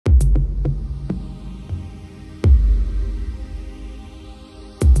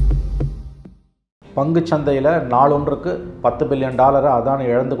பங்கு சந்தையில் நாளொன்றுக்கு $10 பில்லியன் அதானி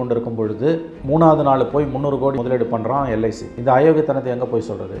இழந்து கொண்டிருக்கும் பொழுது 3வது நாள் போய் 300 கோடி முதலீடு பண்ணுறான் எல்ஐசி. இந்த அயோக்கியத்தனத்தை எங்கே போய்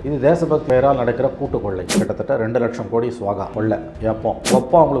சொல்கிறது? இது தேசபக்தி பெயரால் நடக்கிற கூட்டு கொள்ளை. கிட்டத்தட்ட 2 லட்சம் கோடி சுவாகா கொள்ளை.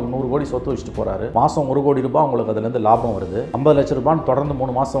 எப்போ அவங்களுக்கு 100 கோடி சொத்து வச்சுட்டு போகிறாரு. மாதம் 1 கோடி ரூபாய் உங்களுக்கு அதுலேருந்து லாபம் வருது. 50 லட்சம் ரூபான்னு தொடர்ந்து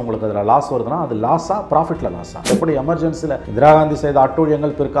 3 மாதம் உங்களுக்கு அதில் லாஸ் வருதுன்னா அது லாஸா ப்ராஃபிட்டில் லாஸா? எப்படி எமர்ஜென்சியில் இந்திரா காந்தி செய்த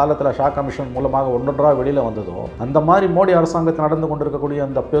அட்டூழியங்கள் பிற்காலத்தில் ஷா கமிஷன் மூலமாக ஒன்றொன்றாக வெளியில் வந்ததோ அந்த மாதிரி மோடி அரசாங்கத்தில் நடந்து கொண்டிருக்கக்கூடிய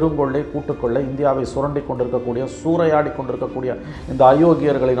அந்த பெருங்கொள்ளை கூட்டுக்கொள்ளை, இந்தியாவை சுரண்டி கொண்டிருக்கக்கூடிய சூறையாடி கொண்டிருக்கக்கூடிய இந்த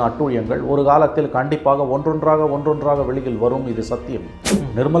அயோக்கியர்களின் அட்டூழியங்கள் ஒரு காலத்தில் கண்டிப்பாக ஒன்றொன்றாக வெளியில் வரும். இது சத்தியம்.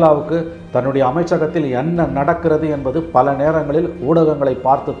 நிர்மலாவுக்கு தன்னுடைய அமைச்சகத்தில் என்ன நடக்கிறது என்பது பல நேரங்களில் ஊடகங்களை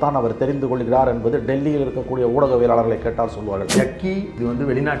பார்த்துத்தான் அவர் தெரிந்து கொள்கிறார் என்பது டெல்லியில் இருக்கக்கூடிய ஊடகவியலாளர்களை கேட்டால் சொல்வார்கள். ஜக்கி இது வந்து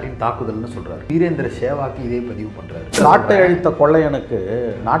வெளிநாட்டின் தாக்குதல்னு சொல்றாரு. வீரேந்திர சேவாக்கு இதே பதிவு பண்றாரு. நாட்டை அழித்த கொள்ளையனுக்கு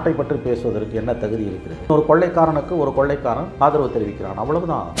நாட்டை பற்றி பேசுவதற்கு என்ன தகுதி இருக்கிறது? ஒரு கொள்ளைக்காரனுக்கு ஒரு கொள்ளைக்காரன் ஆதரவு தெரிவிக்கிறான்,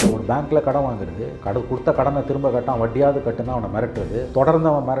 அவ்வளவுதான். ஒரு பேங்க்ல கடன் வாங்குறது, கொடுத்த கடனை திரும்ப கட்டான், வட்டியாவது கட்டுனா அவனை மிரட்டுறது, தொடர்ந்து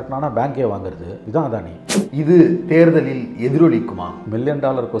அவன் மிரட்டினானா பேங்கே வாங்குறது. இதுதான் அதானி. இது தேர்தலில் எதிரொலிக்குமா? $1 மில்லியன்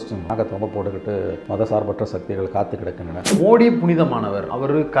கொஸ்டின் தொங்க போட்டுக்கிட்டு மதசார்பற்ற சக்திகள் காத்து கிடக்கின்றன. மோடி புனிதமானவர்,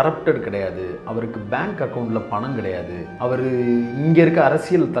 அவர் கரப்டட் கிடையாது, அவருக்கு பேங்க் அக்கவுண்ட்ல பணம் கிடையாது, அவர் இங்க இருக்க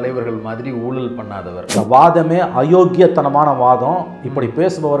அரசியல் தலைவர்கள் மாதிரி ஊழல் பண்ணாதவர். வாதமே அயோக்கியத்தனமான வாதம். இப்படி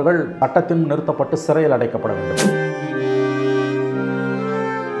பேசுபவர்கள் சட்டத்தின் நிறுத்தப்பட்டு சிறையில் அடைக்கப்பட வேண்டும்.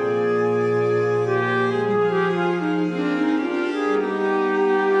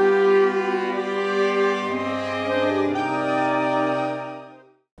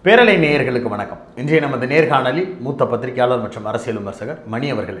 பேரலை நேயர்களுக்கு வணக்கம். இன்றைய நமது நேர்காணலில் மூத்த பத்திரிகையாளர் மற்றும் அரசியல் விமர்சகர் மணி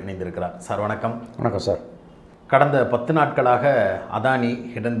அவர்கள் இணைந்திருக்கிறார். சார் வணக்கம். வணக்கம் சார். கடந்த 10 நாட்களாக அதானி,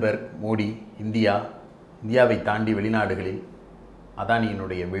 ஹிடன்பர்க், மோடி, இந்தியாவை தாண்டி வெளிநாடுகளில்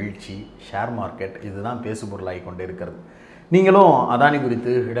அதானியினுடைய வீழ்ச்சி, ஷேர் மார்க்கெட் இதுதான் பேசுபொருளாகி கொண்டு இருக்கிறது. நீங்களும் அதானி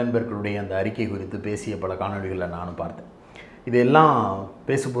குறித்து, ஹிடன்பர்க்குடைய அந்த அறிக்கை குறித்து பேசிய பல காணொலிகளில் நானும் பார்த்தேன். இதெல்லாம்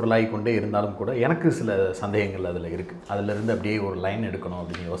பேசுபொருளாகி கொண்டே இருந்தாலும் கூட எனக்கு சில சந்தேகங்கள் அதில் இருக்குது. அதிலிருந்து அப்படியே ஒரு லைன் எடுக்கணும்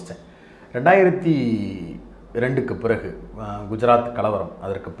அப்படின்னு யோசித்தேன். 2002க்கு பிறகு குஜராத் கலவரம்,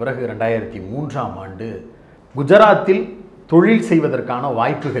 அதற்கு பிறகு 2003ஆம் ஆண்டு குஜராத்தில் தொழில் செய்வதற்கான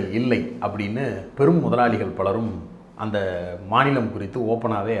வாய்ப்புகள் இல்லை அப்படின்னு பெரும் முதலாளிகள் பலரும் அந்த மாநிலம் குறித்து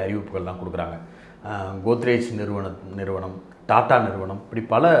ஓப்பனாகவே அறிவிப்புகள்லாம் கொடுக்குறாங்க. கோத்ரேஜ் நிறுவனம், டாடா நிறுவனம், இப்படி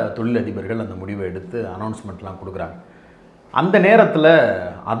பல தொழிலதிபர்கள் அந்த முடிவை எடுத்து அனௌன்ஸ்மெண்ட்லாம் கொடுக்குறாங்க. அந்த நேரத்தில்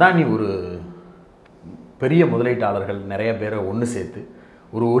அதானி ஒரு பெரிய முதலீட்டாளர்கள் நிறைய பேரை ஒன்று சேர்த்து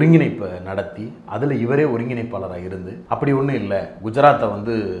ஒரு ஒருங்கிணைப்பை நடத்தி அதில் இவரே ஒருங்கிணைப்பாளராக இருந்து அப்படி ஒன்றும் இல்லை, குஜராத்தை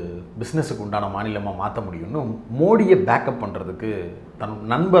வந்து பிஸ்னஸுக்கு உண்டான மாநிலமாக மாற்ற முடியும்னு மோடியை பேக்கப் பண்ணுறதுக்கு தன்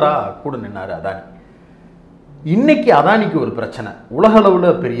நண்பராக கூட நின்னார் அதானி. இன்றைக்கி அதானிக்கு ஒரு பிரச்சனை,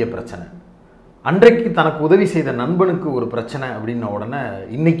 உலகளவில் பெரிய பிரச்சனை. அன்றைக்கு தனக்கு உதவி செய்த நண்பனுக்கு ஒரு பிரச்சனை அப்படின்ன உடனே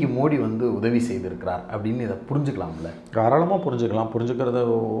இன்னைக்கு மோடி வந்து உதவி செய்திருக்கிறார் அப்படின்னு இதை புரிஞ்சுக்கலாம்ல? தாராளமாக புரிஞ்சுக்கலாம். புரிஞ்சுக்கிறது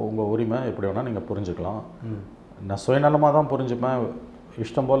உங்கள் உரிமை, எப்படி வேணால் நீங்கள் புரிஞ்சுக்கலாம். நான் சுயநலமாக தான் புரிஞ்சுப்பேன்,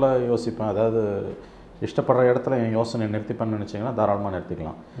 இஷ்டம் போல் யோசிப்பேன். அதாவது இஷ்டப்படுற இடத்துல என் யோசனை நிறுத்திப்பேன்னு நினச்சிங்கன்னா தாராளமாக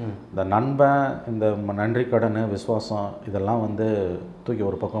நிறுத்திக்கலாம். இந்த நண்பன், இந்த நன்றி கடன், விசுவாசம் இதெல்லாம் வந்து தூக்கி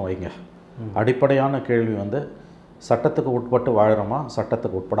ஒரு பக்கம் வைங்க. அடிப்படையான கேள்வி வந்து சட்டத்துக்கு உட்பட்டு வாழறோமா,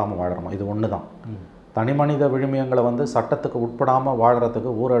 சட்டத்துக்கு உட்படாமல் வாழறோமா? இது ஒன்று தான். தனி மனித விழுமியங்களை வந்து சட்டத்துக்கு உட்படாமல்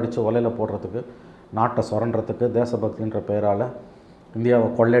வாழறதுக்கு, ஊற அடித்து ஒலையில் போடுறதுக்கு, நாட்டை சுரண்டுறதுக்கு, தேசபக்தின்ற பெயரால் இந்தியாவை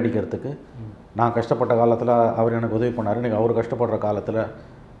கொள்ளையடிக்கிறதுக்கு, நான் கஷ்டப்பட்ட காலத்தில் அவர் எனக்கு உதவி பண்ணார், இன்றைக்கி அவர் கஷ்டப்படுற காலத்தில்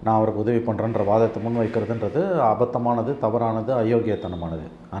நான் அவருக்கு உதவி பண்ணுறேன்ற வாதத்தை முன் வைக்கிறதுன்றது அபத்தமானது, தவறானது, அயோக்கியத்தனமானது.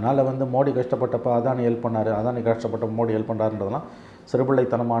 அதனால் வந்து மோடி கஷ்டப்பட்டப்போ அதானி ஹெல்ப் பண்ணார், அதானி கஷ்டப்பட்ட மோடி ஹெல்ப் பண்ணுறாருன்றதுலாம்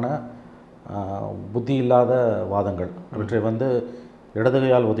சிறுபிள்ளைத்தனமான புத்தி இல்லாத வாதங்கள். அவற்றை வந்து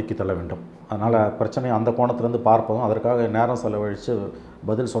இடதுகையால் ஒதுக்கி தள்ள வேண்டும். அதனால் பிரச்சனையை அந்த கோணத்திலேருந்து பார்ப்பதும் அதற்காக நேரம் செலவழித்து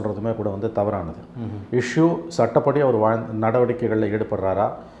பதில் சொல்கிறதுமே கூட வந்து தவறானது. இஷ்யூ சட்டப்படி அவர் நடவடிக்கைகளில் ஈடுபடுறாரா,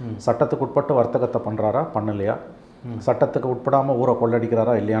 சட்டத்துக்கு உட்பட்டு வர்த்தகத்தை பண்ணுறாரா, பண்ணலையா, சட்டத்துக்கு உட்படாமல் ஊரை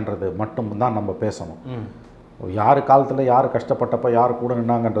கொள்ளடிக்கிறாரா இல்லையான்றது மட்டும் தான் நம்ம பேசணும். யார் காலத்தில் யார் கஷ்டப்பட்டப்போ யார் கூட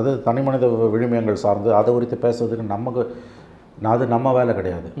நின்னாங்கன்றது தனி மனித விழுமியங்கள் சார்ந்து அதை குறித்து பேசுறதுக்கு நமக்கு அது நம்ம வேலை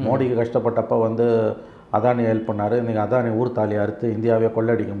கிடையாது. மோடிக்கு கஷ்டப்பட்டப்போ வந்து அதானி ஹெல்ப் பண்ணார், இன்றைக்கி அதானி ஊர் தாலி அறுத்து இந்தியாவே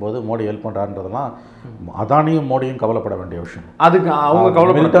கொள்ளடிக்கும் போது மோடி ஹெல்ப் பண்ணுறாருன்றதெல்லாம் அதானியும் மோடியும் கவலைப்பட வேண்டிய விஷயம். அதுக்கு அவங்க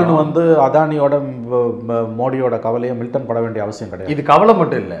மில்டன் வந்து அதானியோட மோடியோட கவலையை மில்டன் பட வேண்டிய அவசியம் கிடையாது. இது கவலை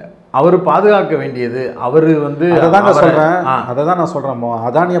மட்டும் இல்லை, அவர் பாதுகாக்க வேண்டியது அவர் வந்து அதை தான் நான் சொல்கிறேன்.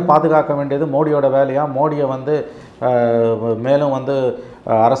 அதானியை பாதுகாக்க வேண்டியது மோடியோட வேலையா? மோடியை வந்து மேலும் வந்து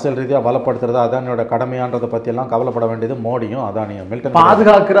அரசியல் ரீதியாக பலப்படுத்துறது அதானியோட கடமையான்றதை பற்றியெல்லாம் கவலைப்பட வேண்டியது மோடியும் அதானியும். மில்டன்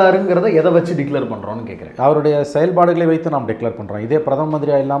பாதுகாக்கிறாருங்கிறத எதை வச்சு டிக்ளேர் பண்ணுறோன்னு கேட்குறேன். அவருடைய செயல்பாடுகளை வைத்து நாம் டிக்ளேர் பண்ணுறோம். இதே பிரதம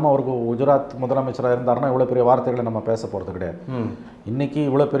மந்திரியாக இல்லாமல் அவருக்கு குஜராத் முதலமைச்சராக இருந்தாருன்னா இவ்வளோ பெரிய வார்த்தைகளை நம்ம பேச போகிறது கிடையாது. இன்றைக்கி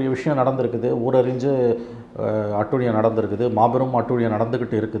இவ்வளோ பெரிய விஷயம் நடந்திருக்குது, ஊரறிஞ்சு அட்டூழியம் நடந்திருக்குது, மாபெரும் அட்டூழியம்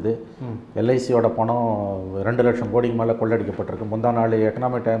நடந்துக்கிட்டு இருக்குது. எல்ஐசியோட பணம் 2 லட்சம் கோடிக்கு மேலே கொள்ளடிக்கப்பட்டிருக்கு. முந்தா நாள்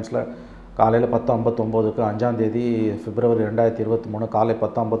எக்கனாமிக் டைம்ஸில் காலையில் 10:59 5ஆம் தேதி பிப்ரவரி 2023 காலை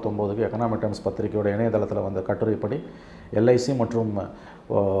 10:59 எக்கனாமிக் டைம்ஸ் பத்திரிகையோட இணையதளத்தில் வந்த கட்டுரைப்படி எல்ஐசி மற்றும்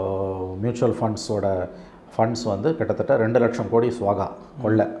மியூச்சுவல் ஃபண்ட்ஸ் வந்து கிட்டத்தட்ட 2 லட்சம் கோடி சுவாகா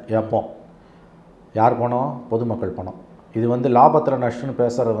கொள்ள ஏப்போம். யார் பணம்? பொதுமக்கள் பணம். இது வந்து லாபத்தில் நஷ்டம்னு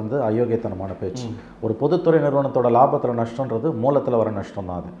பேசுகிறது வந்து அயோக்கியத்தனமான பேச்சு. ஒரு பொதுத்துறை நிறுவனத்தோட லாபத்தில் நஷ்டன்றது மூலத்தில் வர நஷ்டம்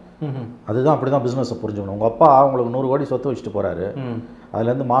தான். அதுதான் அப்படி தான் பிஸ்னஸை புரிஞ்சுக்கணும். உங்கள் அப்பா உங்களுக்கு 100 கோடி சொத்து வச்சுட்டு போகிறாரு,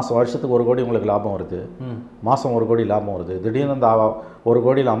 அதுலேருந்து வருஷத்துக்கு 1 கோடி உங்களுக்கு லாபம் வருது, மாதம் 1 கோடி லாபம் வருது. திடீர்னு அந்த 1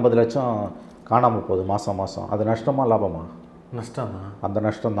 கோடியில் 50 லட்சம் காணாமல் போகுது மாதம். அது நஷ்டமா லாபமா? நஷ்டம் தான். அந்த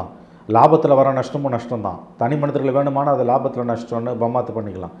நஷ்டம் தான். லாபத்தில் வர நஷ்டமும் நஷ்டம் தான். தனி மனிதர்கள் வேணுமானால் அது லாபத்தில் நஷ்டம்னு பம்மாத்து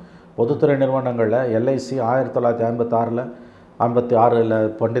பண்ணிக்கலாம். பொதுத்துறை நிறுவனங்களில் எல்ஐசி 1956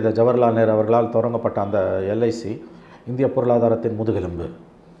 பண்டித ஜவஹர்லால் நேரு அவர்களால் தொடங்கப்பட்ட அந்த எல்ஐசி இந்திய பொருளாதாரத்தின் முதுகெலும்பு.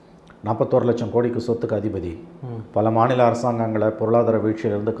 41 லட்சம் கோடிக்கு சொத்துக்கு அதிபதி. பல மாநில அரசாங்கங்களை பொருளாதார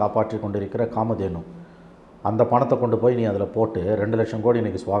வீழ்ச்சியிலிருந்து காப்பாற்றி கொண்டிருக்கிற காமதேனு. அந்த பணத்தை கொண்டு போய் நீ அதில் போட்டு 2 லட்சம் கோடி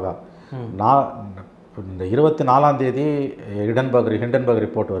இன்றைக்கி சுவாகா. இந்த 24ஆம் தேதி ஹிண்டன்பர்க்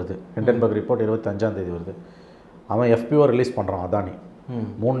ரிப்போர்ட் வருது. ஹிண்டன்பர்க் ரிப்போர்ட் 25ஆம் தேதி வருது. அவன் FPO ரிலீஸ் பண்ணுறான் அதானி.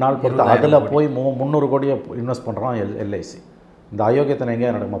 3 நாள் பொறுத்து அதில் போய் 300 கோடியை இன்வெஸ்ட் பண்ணுறான் எல்ஐசி. இந்த அயோக்கியத்தனை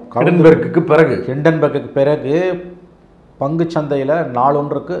எங்கேயா நடக்கும்? ஹிண்டன்பர்க்கு பிறகு பங்கு சந்தையில்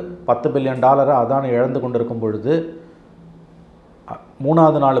நாளொன்றுக்கு $10 பில்லியன் அதானி இழந்து கொண்டிருக்கும் பொழுது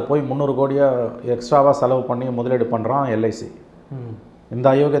 3ஆவது நாள் போய் 300 கோடியை எக்ஸ்ட்ராவாக செலவு பண்ணி முதலீடு பண்ணுறான் எல்ஐசி. இந்த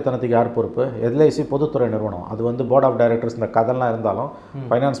அயோக்கியத்தனத்துக்கு யார் பொறுப்பு? எல்ஐசி பொதுத்துறை நிறுவனம். அது வந்து போர்ட் ஆஃப் டைரக்டர்ஸ் இந்த கதெல்லாம் இருந்தாலும்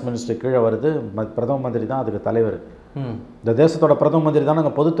ஃபைனான்ஸ் மினிஸ்டர் கீழே வருது. பிரதம மந்திரி தான் அதுக்கு தலைவர். இந்த தேசத்தோட பிரதம மந்திரி தான்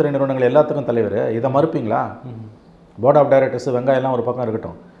நாங்கள் பொதுத்துறை நிறுவனங்கள் எல்லாத்துக்கும் தலைவர். இதை மறுப்பீங்களா? போர்ட் ஆஃப் டைரக்டர்ஸ் வெங்காயம்லாம் ஒரு பக்கம்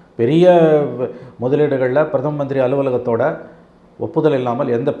இருக்கட்டும், பெரிய முதலீடுகளில் பிரதம மந்திரி அலுவலகத்தோட ஒப்புதல்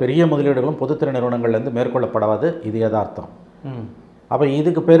இல்லாமல் எந்த பெரிய முதலீடுகளும் பொதுத்துறை நிறுவனங்கள்லேருந்து மேற்கொள்ளப்படாது. இது யதார்த்தம். அப்போ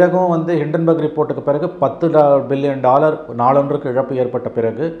இதுக்கு பிறகும் வந்து ஹிண்டன்பர்க் ரிப்போர்ட்டுக்கு பிறகு $10 பில்லியன் நாளொன்றுக்கு இழப்பு ஏற்பட்ட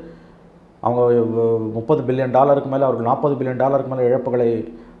பிறகு அவங்க $30 பில்லியன் மேலே அவர்கள் $40 பில்லியன் மேலே இழப்புகளை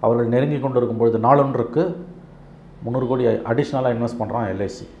அவர்கள் நெருங்கி கொண்டு இருக்கும் பொழுது நாளொன்றுக்கு 300 கோடி அடிஷ்னலாக இன்வெஸ்ட் பண்ணுறான்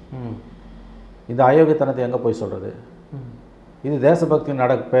எல்ஐசி. இந்த அயோக்கியத்தனத்தை எங்கே போய் சொல்கிறது? இது தேசபக்தி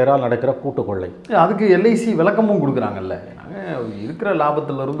பெயரால் நடக்கிற கூட்டு கொள்ளை. அதுக்கு எல்ஐசி விளக்கமும் கொடுக்குறாங்கல்ல, இருக்கிற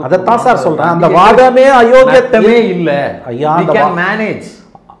லாபத்தில் இருந்து. அதைத்தான் சார் சொல்கிறேன். அந்த வாதமே அயோக்கியத்தமே இல்லை ஐயா.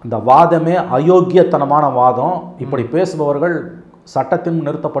 அந்த வாதமே அயோக்கியத்தனமான வாதம். இப்படி பேசுபவர்கள் சட்டத்தின்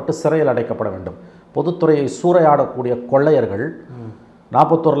நிறுத்தப்பட்டு சிறையில் அடைக்கப்பட வேண்டும். பொதுத்துறையை சூறையாடக்கூடிய கொள்ளையர்கள்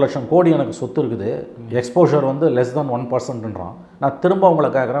 41 லட்சம் கோடி எனக்கு சொத்து இருக்குது, எக்ஸ்போஷர் வந்து <1%. நான் திரும்ப உங்களை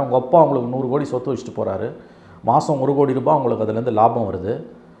கேட்குறேன், உங்கள் அப்பா உங்களுக்கு 100 கோடி சொத்து வச்சுட்டு போகிறாரு, மாதம் 1 கோடி ரூபாய் உங்களுக்கு அதுலேருந்து லாபம் வருது,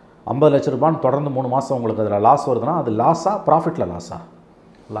 50 லட்ச ரூபான்னு தொடர்ந்து 3 மாதம் உங்களுக்கு அதில் லாஸ் வருதுன்னா அது லாஸா ப்ராஃபிட்டில் லாஸா?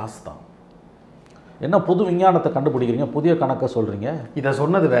 லாஸ் தான். என்ன புது விஞ்ஞானத்தை கண்டுபிடிக்கிறீங்க, புதிய கணக்கை சொல்கிறீங்க? இதை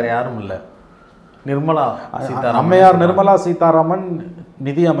சொன்னது வேறு யாரும் இல்லை, நிர்மலா அம்மையார் நிர்மலா சீதாராமன்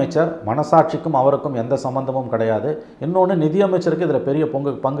நிதி அமைச்சர். மனசாட்சிக்கும் அவருக்கும் எந்த சம்பந்தமும் கிடையாது. இன்னொன்று, நிதியமைச்சருக்கு இதில் பெரிய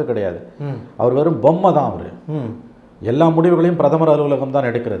பங்கு கிடையாது. அவர் வெறும் பொம்மை தான். அவர் எல்லா முடிவுகளையும் பிரதமர் அலுவலகம் தான்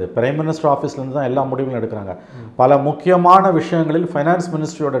எடுக்கிறது. பிரைம் மினிஸ்டர் ஆஃபீஸ்லேருந்து தான் எல்லா முடிவுகளும் எடுக்கிறாங்க. பல முக்கியமான விஷயங்களில் ஃபைனான்ஸ்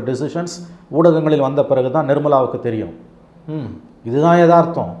மினிஸ்ட்ரியோட டிசிஷன்ஸ் ஊடகங்களில் வந்த பிறகு தான் நிர்மலாவுக்கு தெரியும். இதுதான்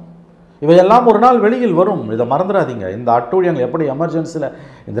யதார்த்தம். இவையெல்லாம் ஒரு நாள் வெளியில் வரும், இதை மறந்துடாதீங்க. இந்த அட்டூழியங்கள் எப்படி எமர்ஜென்சியில்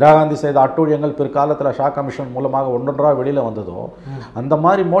இந்திரா காந்தி செய்த அட்டூழியங்கள் பிற்காலத்தில் ஷா கமிஷன் மூலமாக ஒன்றொன்றாக வெளியில் வந்ததோ, அந்த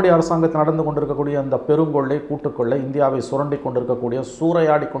மாதிரி மோடி அரசாங்கத்தில் நடந்து கொண்டிருக்கக்கூடிய அந்த பெருங்கொள்ளை கூட்டுக்கொள்ளை, இந்தியாவை சுரண்டி கொண்டிருக்கக்கூடிய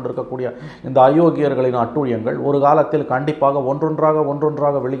சூறையாடி கொண்டிருக்கக்கூடிய இந்த அயோக்கியர்களின் அட்டூழியங்கள் ஒரு காலத்தில் கண்டிப்பாக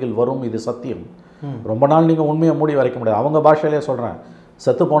ஒன்றொன்றாக வெளியில் வரும். இது சத்தியம். ரொம்ப நாள் நீங்கள் உண்மையை மூடி வரைக்க முடியாது. அவங்க பாஷையிலே சொல்கிறேன்.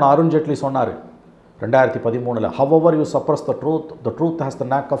 செத்துப்போன அருண் ஜேட்லி சொன்னார் 2013, however you suppress the truth has the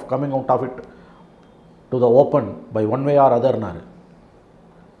knack of coming out of it to the open by one way or other.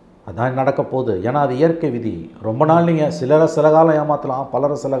 அதான் நடக்க போகுது. ஏன்னா அது இயற்கை விதி. ரொம்ப நாள் நீங்கள் சிலரை சில காலம் ஏமாற்றலாம்,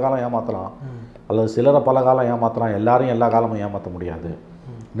 பலரை சில காலம் ஏமாற்றலாம், அல்லது சிலரை பல காலம் ஏமாற்றலாம். எல்லாரையும் எல்லா காலமும் ஏமாற்ற முடியாது.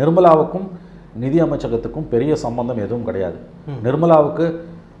 நிர்மலாவுக்கும் நிதி அமைச்சகத்துக்கும் பெரிய சம்பந்தம் எதுவும் கிடையாது. நிர்மலாவுக்கு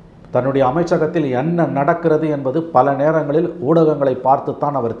தன்னுடைய அமைச்சகத்தில் என்ன நடக்கிறது என்பது பல நேரங்களில் ஊடகங்களை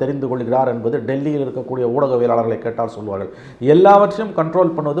பார்த்துத்தான் அவர் தெரிந்து கொள்கிறார் என்பது டெல்லியில் இருக்கக்கூடிய ஊடகவியலாளர்களை கேட்டால் சொல்வார்கள். எல்லாவற்றையும்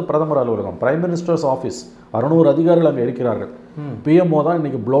கண்ட்ரோல் பண்ணுவது பிரதமர் அலுவலகம், பிரைம் மினிஸ்டர்ஸ் ஆஃபீஸ். 600 அதிகாரிகள் அங்கே இருக்கிறார்கள். பிஎம்ஓ தான்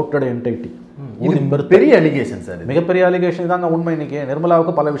இன்னைக்கு ப்ளோட்டட் என்டைட்டி. பெரிய அலிகேஷன் சார், மிகப்பெரிய அலிகேஷன் தாங்க உண்மை. இன்னைக்கு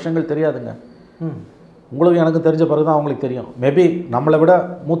நிர்மலாவுக்கு பல விஷயங்கள் தெரியாதுங்க. உங்களுக்கு எனக்கு தெரிஞ்ச பிறகு தான் அவங்களுக்கு தெரியும். மேபி நம்மளை விட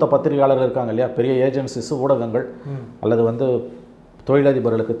மூத்த பத்திரிகையாளர்கள் இருக்காங்க இல்லையா, பெரிய ஏஜென்சிஸ், ஊடகங்கள் அல்லது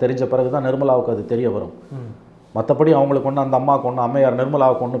தொழிலதிபர்களுக்கு தெரிஞ்ச பிறகு தான் நிர்மலாவுக்கு அது தெரிய வரும். மற்றபடி அவங்களுக்கு ஒன்று, அந்த அம்மாவுக்கு ஒன்று, அம்மையார்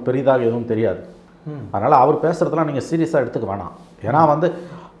நிர்மலாவுக்கு ஒன்று பெரிதாக எதுவும் தெரியாது. அதனால் அவர் பேசுகிறதுலாம் நீங்கள் சீரியஸாக எடுத்துக்க வேணாம். ஏன்னா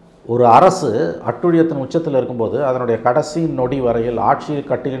ஒரு அரசு அட்டுழியத்தின் உச்சத்தில் இருக்கும்போது அதனுடைய கடைசி நொடி வரையில், ஆட்சி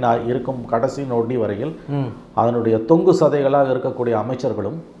கட்டிலின் இருக்கும் கடைசி நொடி வரையில் அதனுடைய தொங்கு சதைகளாக இருக்கக்கூடிய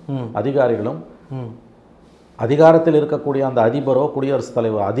அமைச்சர்களும் அதிகாரிகளும், அதிகாரத்தில் இருக்கக்கூடிய அந்த அதிபரோ, குடியரசுத்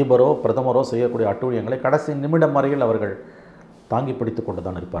தலைவர் அதிபரோ, பிரதமரோ செய்யக்கூடிய அட்டூழியங்களை கடைசி நிமிடம் வரையில் அவர்கள் தாங்கி பிடித்து கொண்டு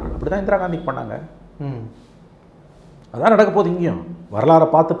தான் இருப்பார்கள். அப்படி தான் இந்திரா காந்திக்கு பண்ணாங்க. அதான் நடக்க போகுது இங்கேயும். வரலாறை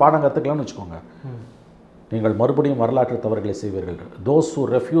பார்த்து பாடம் கற்றுக்கலாம்னு வச்சுக்கோங்க. நீங்கள் மறுபடியும் வரலாற்று தவறுகளை செய்வீர்கள். those who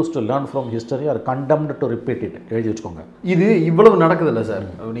refuse to learn from history are condemned to repeat it. எழுதி வச்சுக்கோங்க. இது இவ்வளவு நடக்குதில்ல சார்,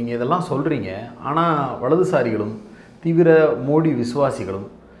 நீங்கள் இதெல்லாம் சொல்கிறீங்க. ஆனால் வலதுசாரிகளும் தீவிர மோடி விசுவாசிகளும்,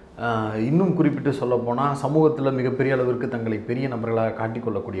 இன்னும் குறிப்பிட்டு சொல்லப்போனால் சமூகத்தில் மிகப்பெரிய அளவிற்கு தங்களை பெரிய நபர்களாக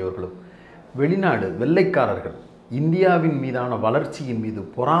காட்டிக்கொள்ளக்கூடியவர்களும், வெளிநாடு வெள்ளைக்காரர்கள் இந்தியாவின் மீதான வளர்ச்சியின் மீது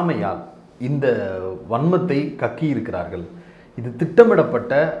பொறாமையால் இந்த வன்மத்தை கக்கி இருக்கிறார்கள். இது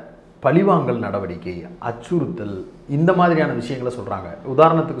திட்டமிடப்பட்ட பழிவாங்கல் நடவடிக்கை, அச்சுறுத்தல், இந்த மாதிரியான விஷயங்களை சொல்கிறாங்க.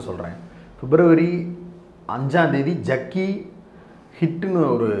 உதாரணத்துக்கு சொல்கிறேன், பிப்ரவரி 5 ஜக்கி ஹிட்டுன்னு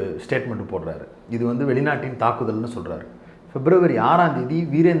ஒரு ஸ்டேட்மெண்ட் போடுறாரு. இது வெளிநாட்டின் தாக்குதல்னு சொல்கிறாரு. பிப்ரவரி 6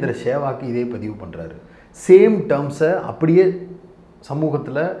 வீரேந்திர சேவாக்கு இதே பதிவு பண்ணுறாரு. சேம் டேர்ம்ஸை அப்படியே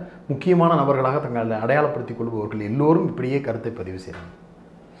சமூகத்தில் முக்கியமான நபர்களாக தங்களை அடையாளப்படுத்திக் கொள்பவர்கள் எல்லோரும் இப்படியே கருத்தை பதிவு செய்கிறாங்க.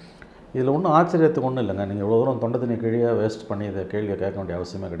 இதில் ஒன்றும் ஆச்சரியத்துக்கு ஒன்றும் இல்லைங்க. நீங்கள் இவ்வளோ தூரம் தொண்டை தண்ணி கீழே வேஸ்ட் பண்ணி இதை கேள்வியை கேட்க வேண்டிய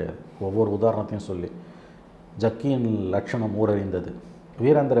அவசியமே கிடையாது. ஒவ்வொரு உதாரணத்தையும் சொல்லி ஜக்கியின் லட்சணம் ஊரறிந்தது,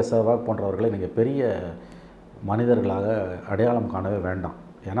 வீரேந்திர சேவாக் போன்றவர்களை நீங்கள் பெரிய மனிதர்களாக அடையாளம் காணவே வேண்டாம்.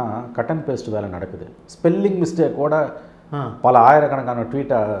 ஏன்னா கட் அண்ட் பேஸ்ட் வேலை நடக்குது. ஸ்பெல்லிங் மிஸ்டேக்கோட பல ஆயிரக்கணக்கான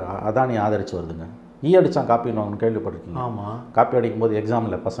ட்வீட்டை அதானி ஆதரித்து வருதுங்க. அடித்தான் காப்பின்னு அவங்க கேள்விப்பட்டிருக்கீங்க? ஆமாம். காப்பி அடிக்கும்போது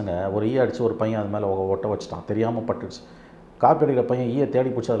எக்ஸாமில் பசங்க ஒரு அடித்து ஒரு பையன் அது மேலே ஒட்ட வச்சுட்டான், தெரியாமல் பட்டுருச்சு. காப்பி அடிக்கிற பையன் தேடி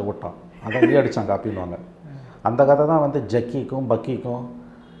பிடிச்சி அதில் ஓட்டான், அதான் அடித்தான் காப்பின்னுவாங்க. அந்த கதை தான் ஜக்கிக்கும் பக்கிக்கும்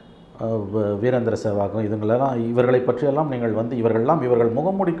வீரேந்திர சேவாக்கும் இதுங்களெல்லாம், இவர்களை பற்றியெல்லாம் நீங்கள் இவர்கள்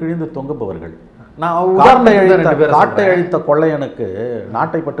முகமூடி கிழிந்து தொங்குபவர்கள். காட்டை அழித்த கொள்ளையனுக்கு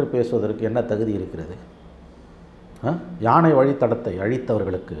நாட்டை பற்றி பேசுவதற்கு என்ன தகுதி இருக்கிறது? யானை வழித்தடத்தை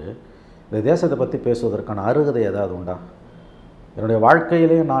அழித்தவர்களுக்கு இந்த தேசத்தை பற்றி பேசுவதற்கான அருகதை ஏதாவது உண்டா? என்னுடைய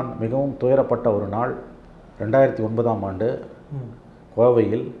வாழ்க்கையிலே நான் மிகவும் துயரப்பட்ட ஒரு நாள் 2009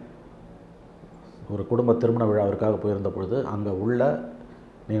 கோவையில் ஒரு குடும்ப திருமண விழாவிற்காக போயிருந்த பொழுது, அங்கே உள்ள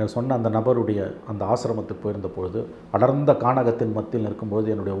நீங்கள் சொன்ன அந்த நபருடைய அந்த ஆசிரமத்துக்கு போயிருந்த பொழுது, அடர்ந்த கானகத்தின் மத்தியில் இருக்கும்போது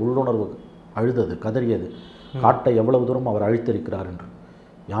என்னுடைய உள்ளுணர்வு அழுதது, கதறியது. காட்டை எவ்வளவு தூரம் அவர் அழித்திருக்கிறார் என்று,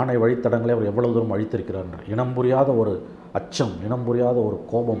 யானை வழித்தடங்களை அவர் எவ்வளவு தூரம் அழித்திருக்கிறார் என்று இனம் புரியாத ஒரு அச்சம், இனம் புரியாத ஒரு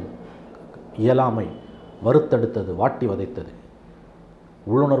கோபம், இயலாமை வறுத்தெடுத்தது, வாட்டி வதைத்தது.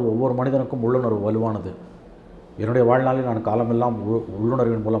 உள்ளுணர்வு, ஒவ்வொரு மனிதனுக்கும் உள்ளுணர்வு வலுவானது. என்னுடைய வாழ்நாளில் நான் காலமெல்லாம்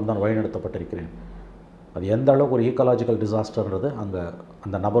உள்ளுணர்வின் மூலம் தான் வழிநடத்தப்பட்டிருக்கிறேன். அது எந்த அளவுக்கு ஒரு ஈக்காலஜிக்கல் டிசாஸ்டர்ன்றது அங்கே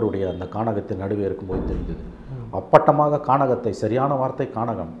அந்த நபருடைய அந்த கானகத்தின் நடுவே இருக்கும்போது தெரிந்தது. அப்பட்டமாக கானகத்தை, சரியான வார்த்தை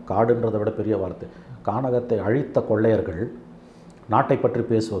கானகம், காடுன்றதை விட பெரிய வார்த்தை, கானகத்தை அழித்த கொள்ளையர்கள் நாட்டை பற்றி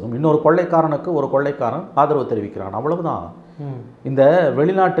பேசுவதும், இன்னொரு கொள்ளைக்காரனுக்கு ஒரு கொள்ளைக்காரன் ஆதரவு தெரிவிக்கிறான், அவ்வளவுதான். இந்த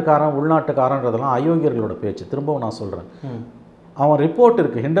வெளிநாட்டுக்காரன் உள்நாட்டுக்காரன்றதெல்லாம் அயோக்கியர்களோட பேச்சு. திரும்பவும் நான் சொல்கிறேன், அவன் ரிப்போர்ட்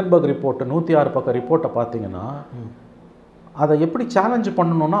இருக்குது, ஹிண்டன்பர்க் ரிப்போர்ட்டு, 106 பக்கம் ரிப்போர்ட்டை பார்த்தீங்கன்னா அதை எப்படி சேலஞ்ச்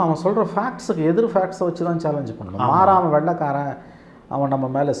பண்ணணும்னா அவன் சொல்கிற ஃபேக்ட்ஸுக்கு எதிர் ஃபேக்ட்ஸை வச்சு தான் சேலஞ்ச் பண்ணணும். மாறாமல் வெள்ளைக்காரன் அவன் நம்ம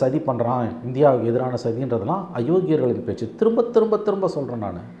மேலே சதி பண்ணுறான், இந்தியாவுக்கு எதிரான சதின்றதெல்லாம் அயோக்கியர்களின் பேச்சு. திரும்ப திரும்ப திரும்ப சொல்கிறேன்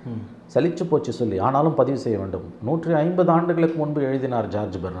நான், சலிச்சு போச்சு சொல்லி, ஆனாலும் பதிவு செய்ய வேண்டும். 150 ஆண்டுகளுக்கு முன்பு எழுதினார்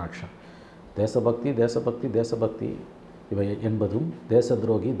ஜார்ஜ் பெர்னாட் ஷா, தேசபக்தி தேசபக்தி தேசபக்தி இவை என்பதும் தேச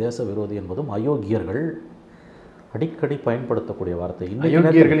துரோகி தேச விரோதி என்பதும் அயோக்கியர்கள் அடிக்கடி பயன்படுத்தக்கூடிய வார்த்தை.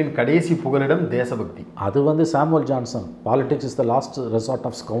 அயோக்கியர்களின் கடைசி புகலிடம் தேசபக்தி. அது Samuel Johnson, politics is the last resort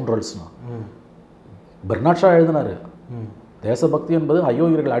of ஸ்கவுண்ட்ரல்ஸ்னா Bernard Shaw எழுதினார். தேசபக்தி என்பது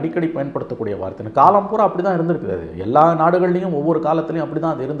அயோக்கியர்கள் அடிக்கடி பயன்படுத்தக்கூடிய வார்த்தை. காலம் பூரா அப்படி தான் இருந்திருக்குது. அது எல்லா நாடுகள்லையும் ஒவ்வொரு காலத்துலையும் அப்படி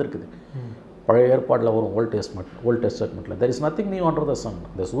தான் அது இருந்திருக்குது. பழைய ஏற்பாட்டில் வரும் volt டெஸ்ட்மெண்ட்டில் there is nothing new under the Sun.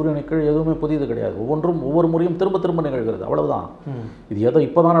 இந்த சூரியனுக்கு எதுவுமே புதியது கிடையாது. ஒவ்வொரு முறையும் திரும்ப திரும்ப நிகழ்கிறது, அவ்வளவுதான். இது ஏதோ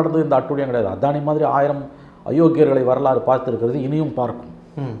இப்போ தான் நடந்தது இந்த அட்டுழியம் கிடையாது. அதானி மாதிரி 1000 அயோக்கியர்களை வரலாறு பார்த்துருக்கிறது, இனியும்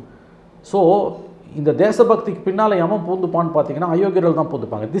பார்க்கும். ஸோ இந்த தேசபக்திக்கு பின்னால் எவன் பூந்துப்பான்னு பார்த்தீங்கன்னா அயோக்கியர்கள் தான்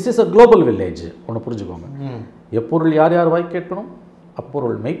பூந்துப்பாங்க. This is a global village. ஒன்று புரிஞ்சுக்கோங்க. எப்பொருள் யார் யார் வாய் கேட்கணும்,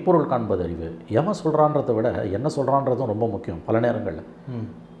 அப்பொருள் மெய்ப்பொருள் காண்பது அறிவு. எவன் சொல்கிறான்றதை விட என்ன சொல்கிறான்றதும் ரொம்ப முக்கியம். பல நேரங்களில்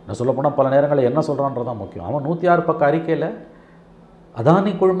நான் சொல்லப்போனால் பல நேரங்களில் என்ன சொல்கிறான்றதான் முக்கியம். அவன் 106 பக்க அறிக்கையில்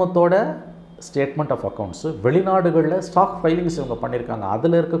அதானி குழுமத்தோட ஸ்டேட்மெண்ட் ஆஃப் அக்கௌண்ட்ஸு, வெளிநாடுகளில் ஸ்டாக் ஃபைலிங்ஸ் இவங்க பண்ணியிருக்காங்க,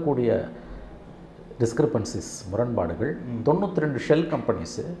 அதில் இருக்கக்கூடிய டிஸ்கிரிப்பன்சிஸ், முரண்பாடுகள், 92 ஷெல்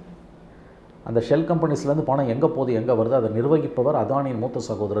கம்பெனிஸு, அந்த ஷெல் கம்பெனிஸ்லேருந்து பணம் எங்கே போகுது எங்கே வருது அதை நிர்வகிப்பவர் அதானியின் மூத்த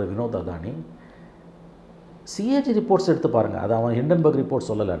சகோதரர் வினோத் அதானி. சிஏஜி ரிப்போர்ட்ஸ் எடுத்து பாருங்கள். அது அவன் ஹிண்டன்பர்க் ரிப்போர்ட்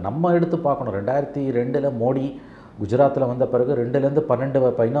சொல்லலை, நம்ம எடுத்து பார்க்கணும். 2002 மோடி குஜராத்தில் வந்த பிறகு 2லேருந்து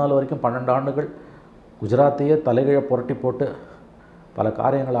 14 வரைக்கும் 12 ஆண்டுகள் குஜராத்தையே தலைகீழ புரட்டி போட்டு பல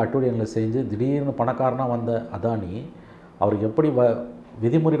காரியங்களை அட்டுழியங்களை செஞ்சு திடீர்னு பணக்காரனாக வந்த அதானி அவருக்கு எப்படி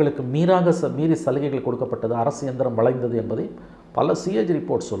விதிமுறைகளுக்கு மீறி சலுகைகள் கொடுக்கப்பட்டது, அரசு இயந்திரம் வளைந்தது என்பதை பல சிஏஜி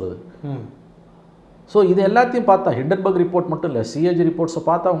ரிப்போர்ட் சொல்லுது. ஸோ இது எல்லாத்தையும் பார்த்தா, ஹிண்டன்பர்க் ரிப்போர்ட் மட்டும் இல்லை, சிஏஜி ரிப்போர்ட்ஸை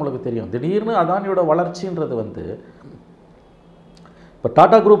பார்த்தா உங்களுக்கு தெரியும். திடீர்னு அதானியோட வளர்ச்சின்றது வந்து இப்போ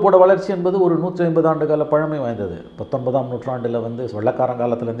டாடா குரூப்போட வளர்ச்சி என்பது ஒரு 150 ஆண்டு கால பழமை வாய்ந்தது. 19ஆம் நூற்றாண்டில் வந்து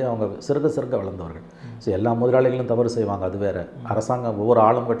வெள்ளக்காரங்காலத்துலேருந்தே அவங்க சிறுக வளர்ந்தவர்கள். ஸோ எல்லா முதலாளிகளும் தவறு செய்வாங்க, அது வேறு. அரசாங்கம் ஒவ்வொரு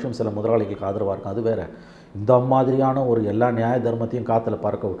ஆளும் கட்சியும் சில முதலாளிகளுக்கு ஆதரவாக இருக்கும், அது வேறு. இந்த மாதிரியான ஒரு எல்லா நியாய தர்மத்தையும் காற்றுல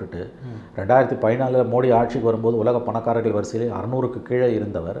பறக்க விட்டுட்டு 2014 மோடி ஆட்சிக்கு வரும்போது உலக பணக்காரர்கள் வரிசையில் 600க்கு கீழே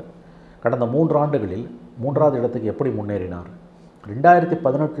இருந்தவர் கடந்த 3 ஆண்டுகளில் 3வது இடத்துக்கு எப்படி முன்னேறினார்?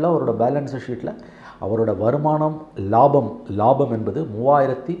 2018 அவரோட பேலன்ஸ் ஷீட்டில் அவரோட வருமானம் லாபம் என்பது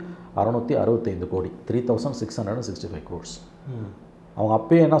 3665 கோடி, 3665 crores. அவங்க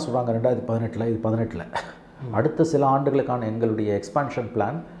அப்பயே என்ன சொல்கிறாங்க 2018 அடுத்த சில ஆண்டுகளுக்கான எங்களுடைய எக்ஸ்பான்ஷன்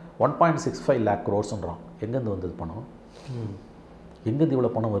பிளான் 1.65 lakh crores-ன்றான். எங்கேருந்து வந்தது பணம்? எங்கேருந்து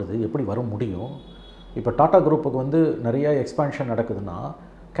இவ்வளோ பணம் வருது? எப்படி வர முடியும்? இப்போ டாடா குரூப்புக்கு வந்து நிறைய எக்ஸ்பான்ஷன் நடக்குதுன்னா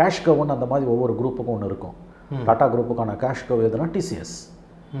கேஷ் கவுன்னு அந்த மாதிரி ஒவ்வொரு குரூப்புக்கும் ஒன்று இருக்கும். டாடா குரூப்புக்கான கேஷ் கவ் எதுனா டிசிஎஸ்,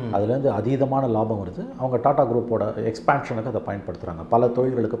 அதுலேருந்து அதீதமான லாபம் வருது. அவங்க டாடா குரூப்போட எக்ஸ்பான்ஷனுக்கு அதை பயன்படுத்துகிறாங்க, பல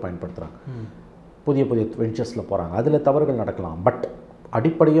தொழில்களுக்கு பயன்படுத்துகிறாங்க, புதிய வெஞ்சர்ஸில் போகிறாங்க. அதில் தவறுகள் நடக்கலாம், பட்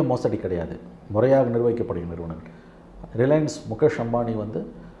அடிப்படையே மோசடி கிடையாது, முறையாக நிர்வகிக்கப்படும் நிறுவனங்கள். ரிலையன்ஸ் முகேஷ் அம்பானி வந்து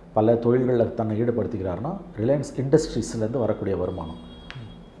பல தொழில்களில் தன்னை ஈடுபடுத்திக்கிறாருன்னா ரிலையன்ஸ் இண்டஸ்ட்ரீஸ்லேருந்து வரக்கூடிய வருமானம்.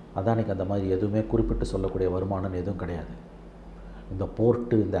 அதானிக்கு அந்த மாதிரி எதுவுமே குறிப்பிட்டு சொல்லக்கூடிய வருமானம் எதுவும் கிடையாது. இந்த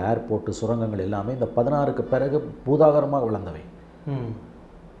போர்ட்டு, இந்த ஏர்போர்ட்டு, சுரங்கங்கள் எல்லாமே இந்த 16க்கு பிறகு பூதாகரமாக வளர்ந்தவை.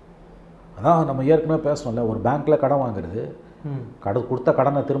 அதான் நம்ம ஏற்கனவே பேசணும்ல, ஒரு பேங்க்கில் கடன் வாங்குறது, கொடுத்த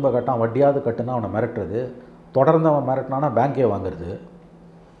கடனை திரும்ப கட்டான், வட்டியாவது கட்டுனா அவனை மிரட்டுறது, தொடர்ந்து அவன் மிரட்டினானா பேங்கே வாங்குறது,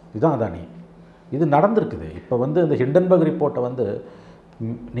 இதுதான் அதானி. இது நடந்திருக்குது. இப்போ வந்து இந்த ஹிண்டன்பர்க் ரிப்போர்ட்டை வந்து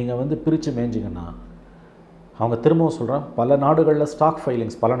நீங்கள் வந்து பிரித்து மேய்ஞ்சிங்கன்னா அவங்க திரும்பவும் சொல்கிறேன், பல நாடுகளில் ஸ்டாக்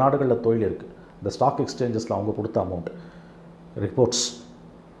ஃபைலிங்ஸ், பல நாடுகளில் தொழில் இருக்குது. இந்த ஸ்டாக் எக்ஸ்சேஞ்சஸில் அவங்க கொடுத்த அமௌண்ட் ரிப்போர்ட்ஸ்,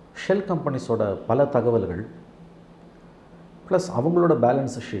 ஷெல் கம்பெனிஸோட பல தகவல்கள், ப்ளஸ் அவங்களோட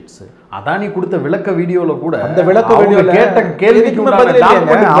பேலன்ஸ் ஷீட்ஸு. அதானி கொடுத்த விளக்க வீடியோவில் கூட அந்த விளக்க வீடியோவில் கேட்ட கேள்விக்கு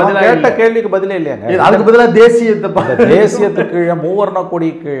பதிலே இல்லையாங்க. அதுக்கு பதிலாக தேசியத்துக்கு கீழே மூவர்ண கொடி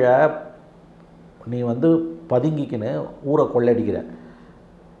கீழே நீ வந்து பதுங்கிக்கின்னு ஊரை கொள்ளடிக்கிற.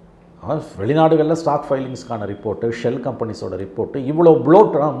 வெளிநாடுகளில் ஸ்டாக் ஃபைலிங்ஸ்க்கான ரிப்போர்ட்டு, ஷெல் கம்பெனிஸோட ரிப்போர்ட்டு, இவ்வளோ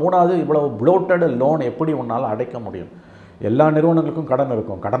மூணாவது இவ்வளோ ப்ளோட்டட் லோன் எப்படி உன்னால் அடைக்க முடியும்? எல்லா நிறுவனங்களுக்கும் கடன்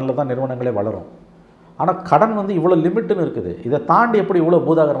இருக்கும், கடனில் தான் நிறுவனங்களே வளரும். ஆனால் கடன் வந்து இவ்வளோ லிமிட்டுன்னு இருக்குது, இதை தாண்டி எப்படி இவ்வளோ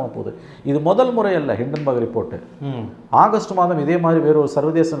பூதாகரமாக போகுது? இது முதல் முறை அல்ல ஹிண்டன்பர்க் ரிப்போர்ட்டு. ஆகஸ்ட் மாதம் இதே மாதிரி வேறு ஒரு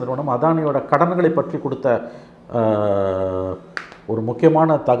சர்வதேச நிறுவனம் அதானியோட கடன்களை பற்றி கொடுத்த ஒரு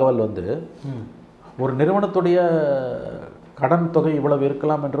முக்கியமான தகவல் வந்து ஒரு நிறுவனத்துடைய கடன் தொகை இவ்வளவு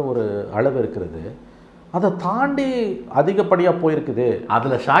இருக்கலாம் என்ற ஒரு அளவு இருக்கிறது, அதை தாண்டி அதிகப்படியாக போயிருக்குது.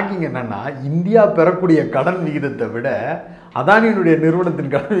 அதில் ஷாக்கிங் என்னென்னா, இந்தியா பெறக்கூடிய கடன் விகிதத்தை விட அதானியினுடைய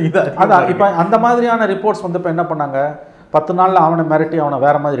நிறுவனத்தின் கடன் விகிதம் அதான். இப்போ அந்த மாதிரியான ரிப்போர்ட்ஸ் வந்து இப்போ என்ன பண்ணாங்க, 10 நாளில் அவனை மிரட்டி அவனை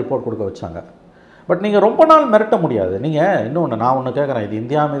வேறு மாதிரி ரிப்போர்ட் கொடுக்க வச்சாங்க. பட் நீங்கள் ரொம்ப நாள் மிரட்ட முடியாது. நீங்கள் இன்னொன்று நான் ஒன்று கேட்குறேன், இது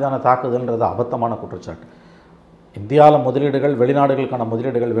இந்தியா மீதான தாக்குதல்ன்றது அபத்தமான குற்றச்சாட்டு. இந்தியாவில் முதலீடுகள், வெளிநாடுகளுக்கான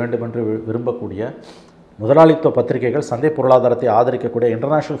முதலீடுகள் வேண்டுமென்று விரும்பக்கூடிய முதலாளித்துவ பத்திரிகைகள், சந்தை பொருளாதாரத்தை ஆதரிக்கக்கூடிய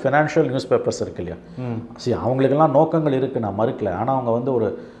இன்டர்நேஷ்னல் ஃபினான்ஷியல் நியூஸ் பேப்பர்ஸ் இருக்கு இல்லையா, சரி, அவங்களுக்கெல்லாம் நோக்கங்கள் இருக்குது, நான் மறுக்கல. ஆனால் அவங்க வந்து ஒரு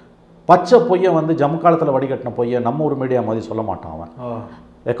பச்சை பொய்யை வந்து ஜம்மு காலத்தில் வடிகட்டின பொய்யை நம்ம ஒரு மீடியா மாதிரி சொல்ல மாட்டான். அவன்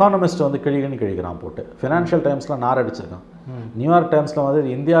எக்கானமிஸ்ட் வந்து கிழிக்கிறான் போட்டு, ஃபினான்ஷியல் டைம்ஸில் நார் அடிச்சிருக்கான், நியூயார்க் டைம்ஸில்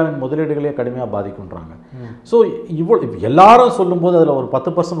வந்து இந்தியாவின் முதலீடுகளே கடுமையாக பாதிக்குன்றாங்க. ஸோ எல்லாரும் சொல்லும்போது அதில் ஒரு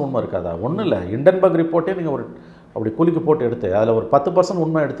 10% உண்மை இருக்காதா? ஒன்றும் இல்லை, ஹிண்டன்பர்க் ரிப்போர்ட்டே நீங்கள் ஒரு அப்படி கூலிக்கு போட்டு எடுத்து அதில் ஒரு 10%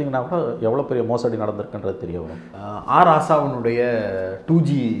 உண்மை எடுத்திங்கன்னா கூட எவ்வளோ பெரிய மோசடி நடந்திருக்குன்றது தெரிய வரும். ஆர் ஆசாவனுடைய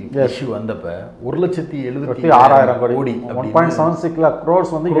 2G இஷ்யூ வந்தப்போ 1,76,000 கோடி 1.76 crores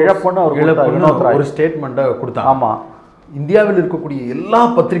வந்து இழப்புன்னு ஒரு ஸ்டேட்மெண்ட்டை கொடுத்தாங்க. ஆமாம், இந்தியாவில் இருக்கக்கூடிய எல்லா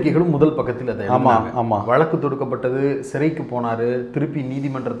பத்திரிகைகளும் முதல் பக்கத்தில் அதை ஆமாம் ஆமாம். வழக்கு தொடுக்கப்பட்டது, சிறைக்கு போனார், திருப்பி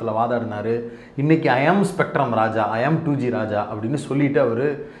நீதிமன்றத்தில் வாதாடினார். இன்னைக்கு ஐ ஆம் ஸ்பெக்ட்ரம் ராஜா, ஐ ஆம் 2G ராஜா அப்படின்னு சொல்லிட்டு அவர்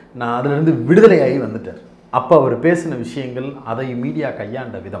நான் அதிலிருந்து விடுதலையாகி வந்துட்டார். அப்போ அவர் பேசின விஷயங்கள், அதை மீடியா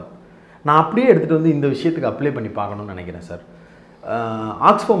கையாண்ட விதம் நான் அப்படியே எடுத்துகிட்டு வந்து இந்த விஷயத்துக்கு அப்ளை பண்ணி பார்க்கணும்னு நினைக்கிறேன் சார்.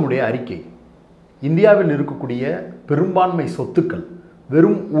 ஆக்ஸ்ஃபாமுடைய அறிக்கை, இந்தியாவில் இருக்கக்கூடிய பெரும்பான்மை சொத்துக்கள்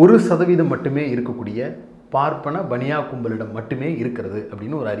வெறும் 1% மட்டுமே இருக்கக்கூடிய பார்ப்பன பனியா கும்பலிடம் மட்டுமே இருக்கிறது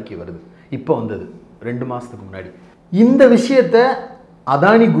அப்படின்னு ஒரு அறிக்கை வருது. இப்போ வந்தது 2 மாதத்துக்கு முன்னாடி. இந்த விஷயத்தை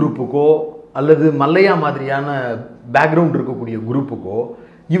அதானி குரூப்புக்கோ அல்லது மல்லையா மாதிரியான பேக்ரவுண்ட் இருக்கக்கூடிய குரூப்புக்கோ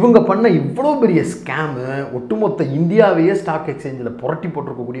இவங்க பண்ண இவ்வளோ பெரிய ஸ்கேமு, ஒட்டுமொத்த இந்தியாவையே ஸ்டாக் எக்ஸ்சேஞ்சில் புரட்டி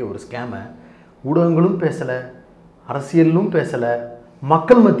போட்டிருக்கக்கூடிய ஒரு ஸ்கேமை ஊடகங்களும் பேசலை, அரசியலும் பேசலை,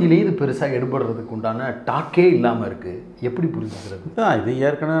 மக்கள் மத்தியிலேயே இது பெருசாக எடுபடுறதுக்கு உண்டான டாக்கே இல்லாமல் இருக்குது. எப்படி புரிஞ்சுக்கிறது? இது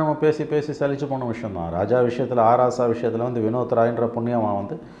ஏற்கனவே நம்ம பேசி பேசி சலிச்சு போன விஷயம் தான். ராஜா விஷயத்தில், ஆராசா விஷயத்தில் வந்து வினோத் ராய்ன்ற புண்ணியவன்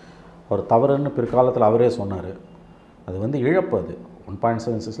வந்து ஒரு தவறுன்னு பிற்காலத்தில் அவரே சொன்னார். அது வந்து இழப்பு, அது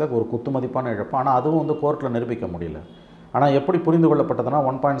 1.76 ஒரு குத்து மதிப்பான இழப்பு. ஆனால் அதுவும் வந்து கோர்ட்டில் நிரூபிக்க முடியல. ஆனால் எப்படி புரிந்து கொள்ளப்பட்டதுன்னா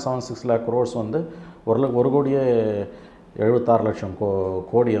 1.76 lakh crores வந்து 1,76,00,000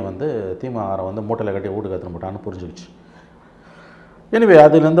 கோடியை வந்து திமுக வந்து மூட்டையில் கட்டி வீடு கற்றுன்னு போட்டான்னு புரிஞ்சுக்கிச்சு. எனவே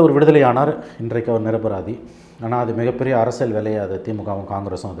அதுலேருந்து ஒரு விடுதலையானார். இன்றைக்கு அவர் நிரபராதி. ஆனால் அது மிகப்பெரிய அரசியல் வேலையை அது திமுகவும்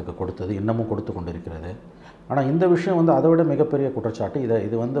காங்கிரஸும் அதுக்கு கொடுத்தது, இன்னமும் கொடுத்து கொண்டிருக்கிறது. ஆனால் இந்த விஷயம் வந்து அதை விட மிகப்பெரிய குற்றச்சாட்டு.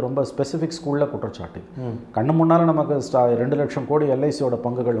 இது வந்து ரொம்ப ஸ்பெசிஃபிக் ஸ்கூலில் குற்றச்சாட்டு. கண்ணு முன்னால் நமக்கு 2 லட்சம் கோடி எல்ஐசியோட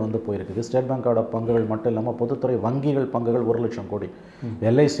பங்குகள் வந்து போயிருக்குது. ஸ்டேட் பேங்கோட பங்குகள் மட்டும் இல்லாமல் பொதுத்துறை வங்கிகள் பங்குகள் 1 லட்சம் கோடி.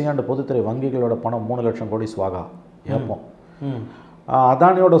 எல்ஐசி அண்ட் பொதுத்துறை வங்கிகளோட பணம் 3 லட்சம் கோடி ஸ்வாகா ஏப்போம்.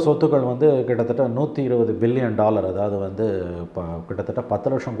 அதானியோட சொத்துக்கள் வந்து கிட்டத்தட்ட $120 பில்லியன், அதாவது வந்து இப்போ கிட்டத்தட்ட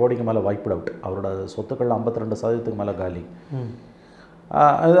 10 லட்சம் கோடிக்கு மேலே வைப்ட் அவுட். அவரோட சொத்துக்கள் 52% மேலே காலி.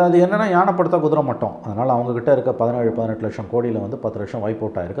 அது என்னென்னா யானைப்படுத்த குதிரை மட்டம். அதனால் அவங்கக்கிட்ட இருக்க 17-18 லட்சம் கோடியில் வந்து 10 லட்சம் வைப்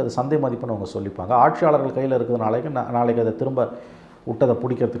அவுட் ஆகிருக்கு. அது சந்தை மதிப்புன்னு அவங்க சொல்லிப்பாங்க. ஆட்சியாளர்கள் கையில் இருக்கிறதுனால நாளைக்கு அதை திரும்ப விட்டதை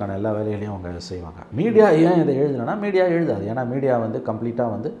பிடிக்கிறதுக்கான எல்லா வேலைகளையும் அவங்க செய்வாங்க. மீடியா ஏன் இதை எழுதுனா, மீடியா எழுதாது. ஏன்னா மீடியா வந்து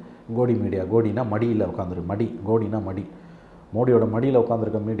கம்ப்ளீட்டாக வந்து கோடி மீடியா. கோடினா மடியில் உட்காந்துருக்கு, கோடினா மடி. மோடியோட மடியில்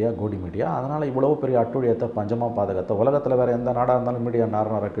உட்காந்துருக்க மீடியா கோடி மீடியா. அதனால் இவ்வளோ பெரிய அட்டுழியத்தை, பஞ்சமாக பாதகத்தை உலகத்தில் வேறு எந்த நாடாக இருந்தாலும் மீடியா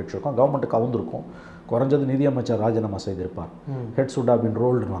நார கிழிச்சிருக்கோம். கவர்மெண்ட்டுக்கு கவுந்திருக்கும். குறைஞ்சது நிதியமைச்சர் ராஜினாமா செய்திருப்பார். Head should have been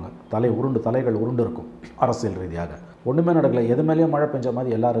ரோல்டுவாங்க. தலைகள் உருண்டு இருக்கும். அரசியல் ரீதியாக ஒன்றுமே நடக்கலை. எது மேலேயும் மழை பெஞ்ச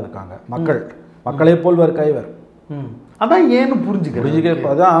மாதிரி எல்லாரும் இருக்காங்க. மக்களே போல்வர் கைவர். அதான் ஏன்னு புரிஞ்சுக்க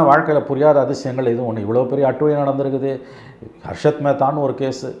அதான் வாழ்க்கையில் புரியாத அதிசயங்கள் இது ஒன்று. இவ்வளோ பெரிய அட்டுழியம் நடந்திருக்குது. ஹர்ஷத் மேத்தான்னு ஒரு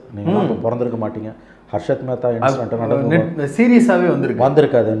கேஸு, நீங்கள் இப்போ பிறந்திருக்க மாட்டீங்க. ஹர்ஷத் மேத்தா இன்சிடென்ட் சீரியஸாகவே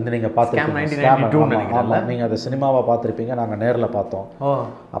வந்திருக்கு. அது வந்து நீங்கள் பார்த்துருக்கீங்க. நீங்கள் அதை சினிமாவாக பார்த்துருப்பீங்க. நாங்கள் நேரில் பார்த்தோம்.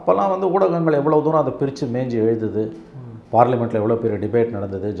 அப்போல்லாம் வந்து ஊடகங்கள் எவ்வளோ தூரம் அதை பிரித்து மேய்ஞ்சி எழுதுது. பார்லிமெண்ட்டில் எவ்வளோ பெரிய டிபேட்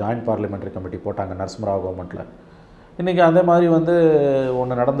நடந்தது. ஜாயின்ட் பார்லிமெண்ட்ரி கமிட்டி போட்டாங்க நரசிம்மராவ் கவர்மெண்ட்டில். இன்றைக்கி அதே மாதிரி வந்து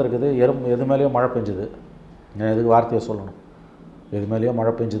ஒன்று நடந்திருக்குது. எது மேலேயும் மழை பெஞ்சுது. எதுக்கு வார்த்தையை சொல்லணும், எது மேலேயோ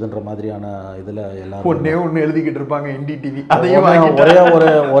மழை பெஞ்சுதுன்ற மாதிரியான இதில் எல்லாரும் ஒன்று எழுதிக்கிட்டு இருப்பாங்க. NDTV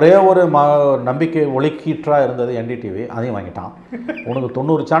ஒரே ஒரு நம்பிக்கை ஒளிக்கீற்றாக இருந்தது NDTV. அதையும் வாங்கிட்டான். உனக்கு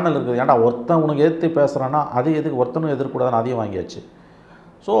 90 சேனல் இருக்குது. ஏன்டா ஒருத்தன் உனக்கு எதிர்த்து பேசுகிறான்னா அது எதுக்கு ஒருத்தனும் எதிர்க்கூடாதுன்னு அதையும் வாங்கியாச்சு.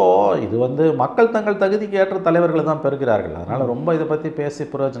 ஸோ இது வந்து மக்கள் தங்கள் தகுதிக்கு ஏற்ற தலைவர்களை தான் பெறுகிறார்கள். அதனால் ரொம்ப இதை பற்றி பேசி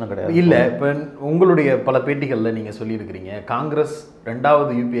பிரயோஜனம் கிடையாது. இல்லை, இப்போ உங்களுடைய பல பேட்டிகளில் நீங்கள் சொல்லியிருக்கிறீங்க, காங்கிரஸ்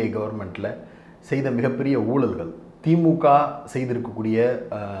 2வது UPA கவர்மெண்ட்டில் செய்த மிகப்பெரிய ஊழல்கள், திமுக செய்திருக்கக்கூடிய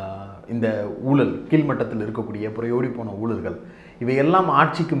இந்த ஊழல், கீழ்மட்டத்தில் இருக்கக்கூடிய புறையோடி போன ஊழல்கள், இவையெல்லாம்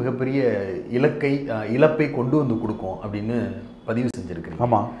ஆட்சிக்கு மிகப்பெரிய இழப்பை கொண்டு வந்து கொடுக்கும் அப்படின்னு பதிவு செஞ்சுருக்கிறீங்க.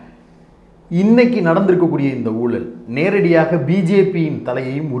 ஆமாம். இன்னைக்கு நடந்திருக்கக்கூடிய இந்த ஊழல் நேரடியாக பிஜேபியின்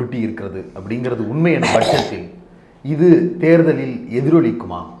தலையையும் உருட்டி இருக்கிறது அப்படிங்கிறது உண்மையான பட்சத்தில் இது தேர்தலில்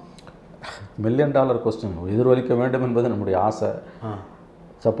எதிரொலிக்குமா? $1 மில்லியன் கொஸ்டின். எதிரொலிக்க வேண்டும் என்பது நம்முடைய ஆசை.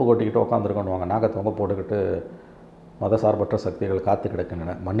 சப்பு கொட்டிக்கிட்டு உட்காந்துருக்கோன்னு நாகத்தவங்க போட்டுக்கிட்டு மதசார்பற்ற சக்திகள் காத்து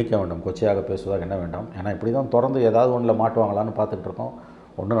கிடக்கின்றன. மன்னிக்க வேண்டும், கொச்சையாக பேசுவதாக என்ன வேண்டாம். ஏன்னா இப்படி தான் தொடர்ந்து ஏதாவது ஒன்றில் மாட்டுவாங்களான்னு பார்த்துட்டு இருக்கோம்.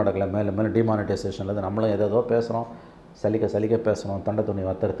 ஒன்றும் நடக்கலை. மேலே டிமானிட்டைசேஷன்லேருந்து நம்மளும் ஏதோ பேசுகிறோம், சலிக்க பேசணும், தண்டை துணி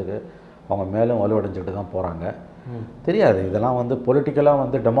வத்துறதுக்கு. அவங்க மேலும் வலுவடைஞ்சிட்டு தான் போகிறாங்க. தெரியாது, இதெல்லாம் வந்து பொலிட்டிக்கலாக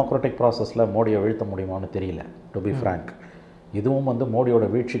வந்து டெமோக்ராட்டிக் ப்ராசஸில் மோடியை வீழ்த்த முடியுமான்னு தெரியல. டு பி ஃப்ராங்க், இதுவும் வந்து மோடியோட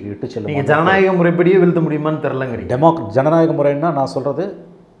வீழ்ச்சிக்கு இட்டு செல்லும். ஜனநாயக முறைப்படியே வீழ்த்த முடியுமான்னு தெரிலங்க. ஜனநாயக முறைன்னா நான் சொல்கிறது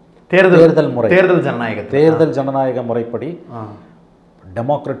தேர்தல் முறை, தேர்தல் ஜனநாயக முறைப்படி.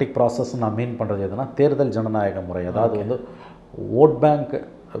 டெமோக்ராட்டிக் ப்ராசஸ் நான் மீன் பண்ணுறது எதுனா தேர்தல் ஜனநாயக முறை. அதாவது வந்து vote bank,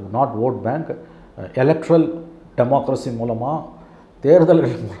 not vote bank, electoral democracy மூலமாக,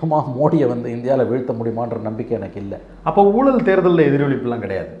 தேர்தல்கள் மூலமாக மோடியை வந்து இந்தியாவில் வீழ்த்த முடியுமான்ற நம்பிக்கை எனக்கு இல்லை. அப்போ ஊழல் தேர்தலில் எதிரொலிப்புலாம்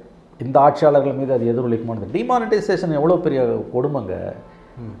கிடையாது. இந்த ஆட்சியாளர்கள் மீது அது எதிரொலிக்குமானது. டிமானிட்டைசேஷன் எவ்வளோ பெரிய கொடுமைங்க.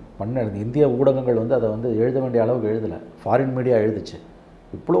 இந்திய ஊடகங்கள் வந்து அதை வந்து எழுத வேண்டிய அளவுக்கு எழுதலை, ஃபாரின் மீடியா எழுதுச்சு.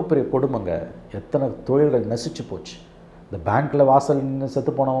 இவ்வளோ பெரிய கொடுமைங்க, எத்தனை தொழில்கள் நசிச்சு போச்சு. இந்த பேங்க்கில் வாசல்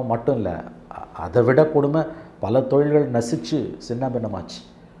செத்து போனவன் மட்டும் இல்லை, அதை விட கொடுமை பல தொழில்கள் நசிச்சு சின்ன பின்னமாச்சு.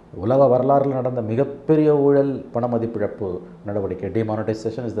 உலக வரலாறில் நடந்த மிகப்பெரிய ஊழல் பண மதிப்பிழப்பு நடவடிக்கை.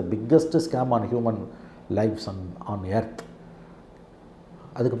 Demonetisation is the biggest scam on human lives on earth.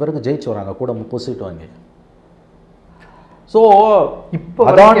 அதுக்கு பிறகு ஜெயிச்சு வராங்க, கூட 30 சீட்டு வாங்கி. ஸோ இப்போ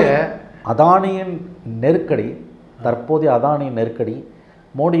அதானியின் நெருக்கடி, தற்போதைய அதானியின் நெருக்கடி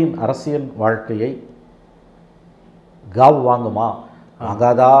மோடியின் அரசியல் வாழ்க்கையை காவ் வாங்குமா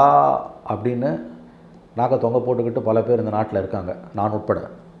வாங்காதா அப்படின்னு நாக்க தொங்க போட்டுக்கிட்டு பல பேர் இந்த நாட்டில் இருக்காங்க, நான் உட்பட.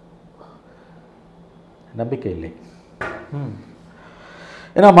 நம்பிக்கை இல்லை.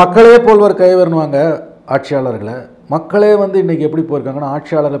 ஏன்னா மக்களே போல்வர் கைவரணுவாங்க ஆட்சியாளர்களை. மக்களே வந்து இன்றைக்கி எப்படி போயிருக்காங்கன்னா,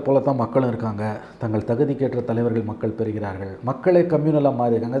 ஆட்சியாளரை போல தான் மக்களும் இருக்காங்க. தங்கள் தகுதிக்கேற்ற தலைவர்கள் மக்கள் பெறுகிறார்கள். மக்களே கம்யூனலாக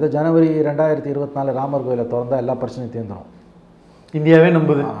மாறி இருக்காங்க. இது ஜனவரி 2024 ராமர் கோயிலை திறந்தால் எல்லா பிரச்சனையும் தீர்ந்துடும். இந்தியாவே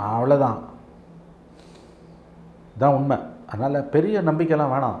நம்புது, அவ்வளோதான். தான் உண்மை. அதனால் பெரிய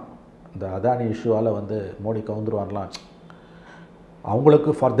நம்பிக்கைலாம் வேணாம். இந்த அதானி இஷ்யூவால் வந்து மோடி கவுந்துருவான்லாம்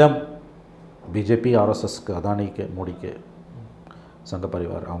அவங்களுக்கு ஃபார் தெம், பிஜேபி ஆர்எஸ்எஸ்க்கு, அதானிக்கு, மோடிக்கு, சங்க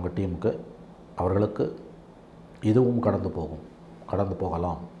பரிவார் அவங்க டீமுக்கு, அவர்களுக்கு இதுவும் கடந்து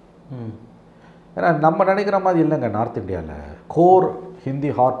போகலாம். ஏன்னா நம்ம நினைக்கிற மாதிரி இல்லைங்க. நார்த் இந்தியாவில் கோர்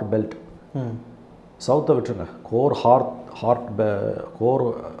ஹிந்தி ஹார்ட் பெல்ட், சவுத்தை விட்டுருங்க, core core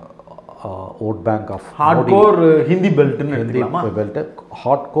vote bank of hardcore Hindi பெல்ட்னு Hindi belt,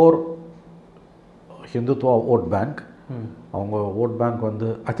 hardcore Hindutva vote bank. அவங்க ஓட் பேங்க் வந்து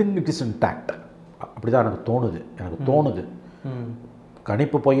I think it is intact. அப்படி தான் எனக்கு தோணுது.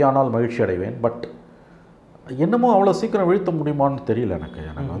 கணிப்பு பொய்யானால் மகிழ்ச்சி அடைவேன். பட் என்னமோ அவ்வளோ சீக்கிரம் வீழ்த்த முடியுமான்னு தெரியல எனக்கு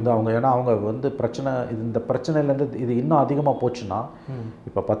வந்து அவங்க. ஏன்னா அவங்க வந்து இந்த பிரச்சனையிலேருந்து இது இன்னும் அதிகமாக போச்சுன்னா,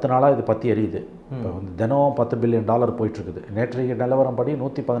 இப்போ 10 நாளாக இது பற்றி எரியுது. இப்போ வந்து தினம் $10 பில்லியன் போயிட்டுருக்குது. நேற்றைய நிலவரம் படி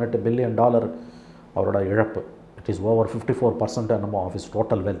 $118 பில்லியன் அவரோட இழப்பு. இட் இஸ் ஓவர் 54% என்னமோ of is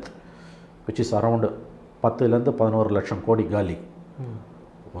total wealth, which is around 10-11 லட்சம் கோடி காலி.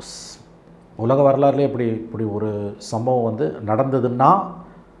 உலக வரலாறுலேயே இப்படி ஒரு சம்பவம் வந்து நடந்ததுன்னா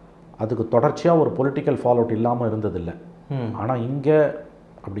அதுக்கு தொடர்ச்சியாக ஒரு பொலிட்டிக்கல் ஃபாலோட் இல்லாமல் இருந்ததில்லை. ஆனால் இங்கே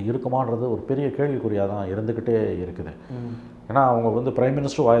அப்படி இருக்குமான்றது ஒரு பெரிய கேள்விக்குறியாக தான் இருந்துக்கிட்டே இருக்குது. ஏன்னா அவங்க வந்து பிரைம்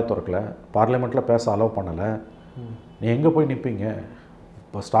மினிஸ்டர் வாயை திறக்கலை, பார்லிமெண்ட்டில் பேச அலோவ் பண்ணலை. நீ எங்கே போய் நிற்பீங்க?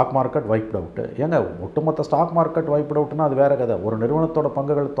 இப்போ ஸ்டாக் மார்க்கெட் வைப்ட் அவுட்டு. ஏங்க ஒட்டுமொத்த ஸ்டாக் மார்க்கெட் வைப்ட் அவுட்னா அது வேறு கதை. ஒரு நிறுவனத்தோட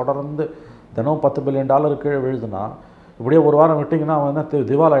பங்குகள் தொடர்ந்து தினம் $10 பில்லியன் கீழே விழுதுன்னா, இப்படியே ஒரு வாரம் விட்டிங்கன்னா அவன் என்ன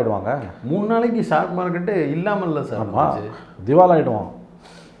திவால் ஆகிடுவாங்க. 3 நாளைக்கு ஸ்டாக் மார்க்கெட்டு இல்லாமல் இல்லை சார். ஆமாம், திவால் ஆகிடுவான்.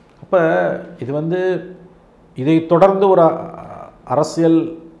 அப்போ இது வந்து இதை தொடர்ந்து ஒரு அரசியல்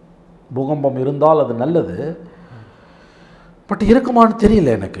பூகம்பம் இருந்தால் அது நல்லது. பட் இருக்குமான்னு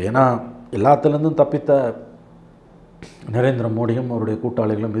தெரியல எனக்கு. ஏன்னா எல்லாத்துலேருந்தும் தப்பித்த நரேந்திர மோடியும் அவருடைய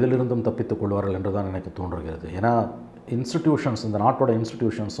கூட்டாளிகளும் இதிலிருந்தும் தப்பித்துக் கொள்வார்கள் என்று தான் எனக்கு தோன்றுகிறது. ஏன்னா இன்ஸ்டிடியூஷன்ஸ், இந்த நாட்டோட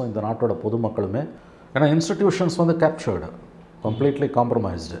இன்ஸ்டிடியூஷன்ஸும் இந்த நாட்டோட பொதுமக்களுமே, ஏன்னா இன்ஸ்டிடியூஷன்ஸ் வந்து captured, completely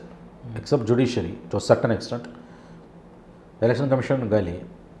compromised accept judiciary to certain extent. Election commission காலி,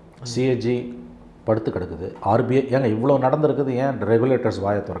 சிஏஜி படுத்து கிடக்குது, ஆர்பிஐ. ஏங்க இவ்வளோ நடந்திருக்குது, ஏன் ரெகுலேட்டர்ஸ்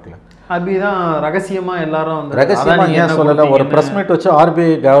வாயை திறக்கல? ஆர்பிஐ தான் ரகசியமாக எல்லாரும் ரகசியமாக ஏன் சொல்லலை? ஒரு ப்ரெஸ் மீட் வச்சு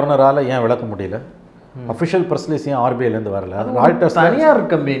ஆர்பிஐ கவர்னரால் ஏன் விளக்க முடியல? அஃபிஷியல் ப்ரெஸ்லீஸ் ஏன் ஆர்பிஐலேருந்து வரல? ராய்ட்டர்ஸ் தனியார்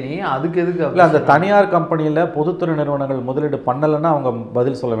கம்பெனி, அதுக்கு எதுக்கு? இல்லை, அந்த தனியார் கம்பெனியில் பொதுத்துறை நிறுவனங்கள் முதலீடு பண்ணலைன்னா அவங்க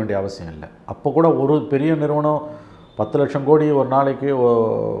பதில் சொல்ல வேண்டிய அவசியம் இல்லை. அப்போ கூட ஒரு பெரிய நிறுவனம் 10 லட்சம் கோடி ஒரு நாளைக்கு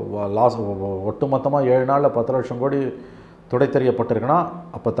லாஸ், ஒட்டுமொத்தமாக 7 நாளில் 10 லட்சம் கோடி துடை தெரியப்பட்டிருக்குன்னா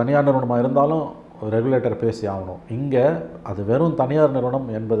அப்போ தனியார் நிறுவனமாக இருந்தாலும் ரெகுலேட்டர் பேசி ஆகணும். இங்கே அது வெறும் தனியார் நிறுவனம்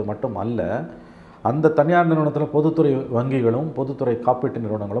என்பது மட்டும் அல்ல, அந்த தனியார் நிறுவனத்தில் பொதுத்துறை வங்கிகளும் பொதுத்துறை காப்பீட்டு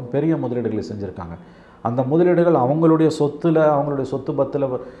நிறுவனங்களும் பெரிய முதலீடுகளை செஞ்சுருக்காங்க. அந்த முதலீடுகள் அவங்களுடைய சொத்தில், அவங்களுடைய சொத்து பத்தில்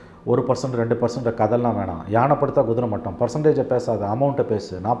 1% 2% கதெல்லாம் வேணாம். யானைப்படுத்தா குதிரை மட்டும் பர்சன்டேஜை பேசாத, அமௌண்ட்டை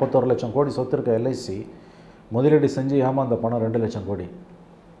பேசு. 41 லட்சம் கோடி சொத்து இருக்க எல்ஐசி முதலீடு செஞ்சு அந்த பணம் 2 லட்சம் கோடி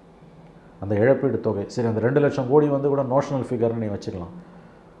அந்த இழப்பீடு தொகை. சரி, அந்த 2 லட்சம் கோடி வந்து கூட நோஷனல் ஃபிகர்னு நீ வச்சுக்கலாம்.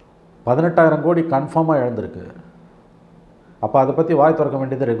 18,000 கோடி கன்ஃபார்மாக இழந்திருக்கு. அப்போ அதை பற்றி வாய் திறக்க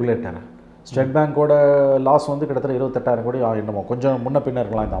வேண்டியது ரெகுலேட்டர். ஸ்டேட் பேங்க்கோட லாஸ் வந்து கிட்டத்தட்ட 28,000 கோடி என்னமோ, கொஞ்சம் முன்ன பின்ன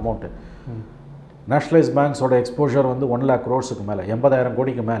இருக்கலாம் இந்த அமௌண்ட்டு. நேஷ்னலைஸ் பேங்க்ஸோட எக்ஸ்போஷர் வந்து 1 lakh crores மேலே, 80,000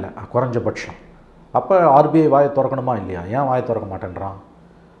 கோடிக்கு மேலே குறைஞ்சபட்சம். அப்போ ஆர்பிஐ வாயை திறக்கணுமா இல்லையா? ஏன் வாயை திறக்க மாட்டேன்றான்?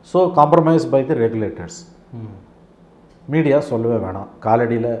 So compromise by the regulators. Media சொல்லவே வேணாம்.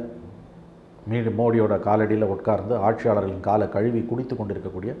 காலடியில் மோடியோட காலடியில் உட்கார்ந்து ஆட்சியாளர்களின் காலை கழுவி குடித்து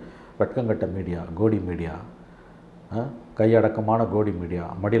கொண்டிருக்கக்கூடிய வெட்கங்கட்ட மீடியா, கோடி மீடியா. கையடக்கமான கோடி மீடியா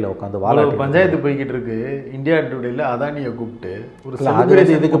மடியில் உட்காந்து பஞ்சாயத்து போய்கிட்டு இருக்கு. இந்தியா டுடேல அதானியை கூப்பிட்டு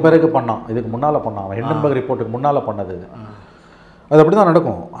அது இதுக்கு பிறகு பண்ணான், இதுக்கு முன்னால் பண்ணான். அவன் ஹிண்டன்பர்க் ரிப்போர்ட்டுக்கு முன்னால் பண்ணது இது. அது அப்படி தான்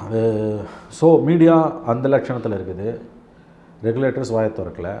நடக்கும் அது. ஸோ மீடியா அந்த லட்சணத்தில் இருக்குது. ரெகுலேட்டர்ஸ் வாயை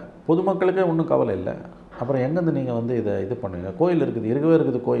திறக்கல, பொதுமக்களுக்கே ஒன்றும் கவலை இல்லை. அப்புறம் எங்கேருந்து நீங்கள் வந்து இதை இது பண்ணுவீங்க? கோயில் இருக்குது, இருக்கவே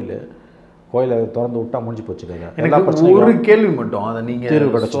இருக்குது கோயிலை திறந்து விட்டா முடிஞ்சு போச்சுக்கோங்க. எனக்கு ஒரு கேள்வி மட்டும், அதை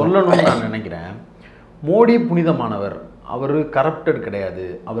நீங்கள் சொல்லணும்னு நான் நினைக்கிறேன். மோடி புனிதமானவர், அவர் கரப்டட் கிடையாது,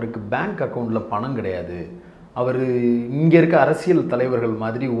 அவருக்கு பேங்க் அக்கௌண்ட்டில் பணம் கிடையாது, அவர் இங்கே இருக்க அரசியல் தலைவர்கள்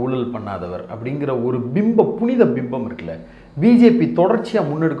மாதிரி ஊழல் பண்ணாதவர் அப்படிங்கிற ஒரு புனித பிம்பம் இருக்குல்ல, பிஜேபி தொடர்ச்சியாக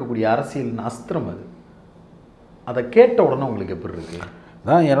முன்னெடுக்கக்கூடிய அரசியல் அஸ்திரம் அது. அதை கேட்ட உடனே உங்களுக்கு எப்படி இருக்கு?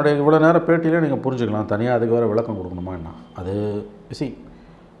 தான் என்னுடைய இவ்வளோ நேரம் பேட்டியிலே நீங்கள் புரிஞ்சுக்கலாம். தனியாக அதுக்கு வேறு விளக்கம் கொடுக்கணுமா என்ன? அது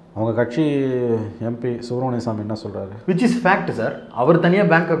அவங்க கட்சி எம்பி சுப்பிரமணிய சாமி என்ன சொல்கிறாரு, விச் இஸ் ஃபேக்ட் சார். அவர் தனியாக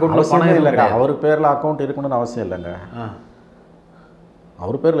பேங்க் அக்கௌண்ட்டில் பணம் இல்லைங்க, அவர் பேரில் அக்கௌண்ட் இருக்கணும்னு அவசியம் இல்லைங்க.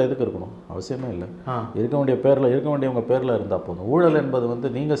 அவர் பேரில் எதுக்கு இருக்கணும்? அவசியமே இல்லை. இருக்க வேண்டிய பேரில் இருக்க வேண்டியவங்க பேரில் இருந்தால் போதும். ஊழல் என்பது வந்து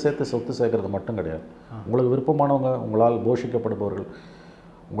நீங்கள் சேர்த்து சொத்து சேர்க்கறது மட்டும் கிடையாது. உங்களுக்கு விருப்பமானவங்க, உங்களால் போஷிக்கப்படுபவர்கள்,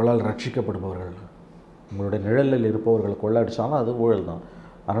 உங்களால் ரட்சிக்கப்படுபவர்கள், உங்களுடைய நிழலில் இருப்பவர்கள் கொள்ளடிச்சாலும் அது ஊழல் தான்.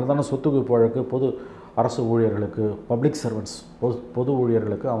 அதனால தானே சொத்து குவிப்பு வழக்கு பொது அரசு ஊழியர்களுக்கு, பப்ளிக் சர்வன்ட்ஸ், பொது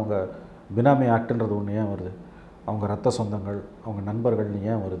ஊழியர்களுக்கு அவங்க பினாமி ஆக்டுன்றது ஒன்று ஏன் வருது? அவங்க ரத்த சொந்தங்கள், அவங்க நண்பர்கள்னு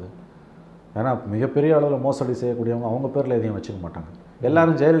ஏன் வருது? ஏன்னா மிகப்பெரிய அளவில் மோசடி செய்யக்கூடியவங்க அவங்க பேரில் எதையும் வச்சுக்க மாட்டாங்க.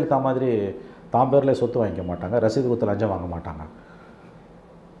 எல்லோரும் ஜெயலலிதா மாதிரி தாம் பேரில் சொத்து வாங்கிக்க மாட்டாங்க, ரசீது குத்து லஞ்சம் வாங்க மாட்டாங்க.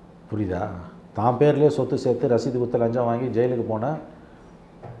 புரியுதா? தாம் பேர்லேயே சொத்து சேர்த்து ரசீது குத்து லஞ்சம் வாங்கி ஜெயிலுக்கு போன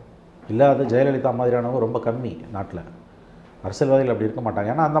இல்லாத ஜெயலலிதா மாதிரியானவங்க ரொம்ப கம்மி நாட்டில். அரசியல்வாதிகள் அப்படி இருக்க மாட்டாங்க.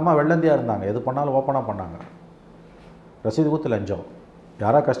 ஏன்னா அந்த அம்மா வெள்ளந்தியாக இருந்தாங்க, எது பண்ணாலும் ஓப்பனாக பண்ணாங்க. ரசீது குத்து லஞ்சம்,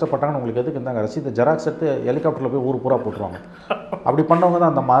 யாராவது கஷ்டப்பட்டாங்கன்னு உங்களுக்கு எதுக்கு இருந்தாங்க? ரசீது ஜெராக்ஸ் எடுத்து ஹெலிகாப்டரில் போய் ஊர் பூரா போட்டுருவாங்க. அப்படி பண்ணவங்க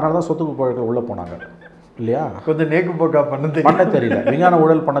தான் அந்த அதனால தான் சொத்துக்கு பழக்க உள்ளே போனாங்க இல்லையா? கொஞ்சம் நேக்கு போக்கா பண்ண தெரியல, விஞ்ஞான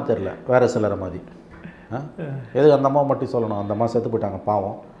ஊழல் பண்ண தெரியல, வேறு சிலரை மாதிரி. எதுக்கு அந்த அம்மா மட்டும் சொல்லணும்? அந்த அம்மா செத்து போயிட்டாங்க,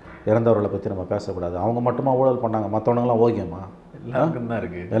 பாவம், இறந்தவர்களை பற்றி நம்ம பேசக்கூடாது. அவங்க மட்டுமா ஊழல் பண்ணாங்க, மற்றவங்களாம் ஓகேம்மா? எல்லாருக்கும் தான்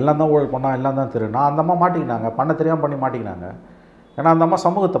இருக்குது. எல்லாம் தான் ஊழல் பண்ணால் எல்லாம் தான் தெரியும். நான் அந்த அம்மா மாட்டிக்கினாங்க, பண்ண தெரியாமல் பண்ணி மாட்டிக்கினாங்க. ஏன்னா அந்த அம்மா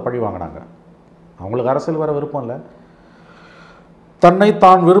சமூகத்தை பழி வாங்கினாங்க. அவங்களுக்கு அரசியல் வர விருப்பம் இல்லை. தன்னை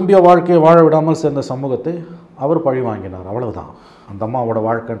தான் விரும்பிய வாழ்க்கையை வாழ விடாமல் சேர்ந்த சமூகத்தை அவர் பழி வாங்கினார், அவ்வளவுதான். அந்த அம்மாவோட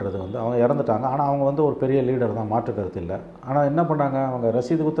வாழ்க்கைன்றது வந்து அவங்க இறந்துட்டாங்க. ஆனால் அவங்க வந்து ஒரு பெரிய லீடர் தான், மாற்று கருத்து இல்லை. ஆனால் என்ன பண்ணாங்க, அவங்க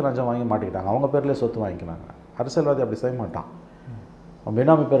ரசீது குத்து லஞ்சம் வாங்கி மாட்டிக்கிட்டாங்க. அவங்க பேர்லேயே சொத்து வாங்கிக்கினாங்க. அரசியல்வாதி அப்படி செய்ய மாட்டான், அவன்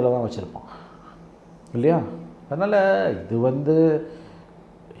பினாமி பேரில் தான் வச்சுருப்பான் இல்லையா? அதனால் இது வந்து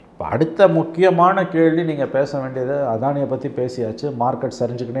இப்போ அடுத்த முக்கியமான கேள்வி நீங்கள் பேச வேண்டியது, அதானியை பற்றி பேசியாச்சு. மார்க்கெட்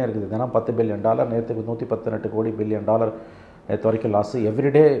சரிஞ்சுக்கினே இருக்குது. தினம் $10 பில்லியன், நேற்றுக்கு $118 பில்லியன் நேற்று வரைக்கும் loss.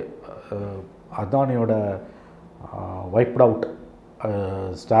 Everyday அதானியோட wiped out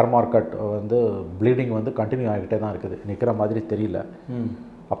star market வந்து ப்ளீடிங் வந்து கண்டினியூ ஆகிக்கிட்டே தான் இருக்குது, நிற்கிற மாதிரி தெரியல.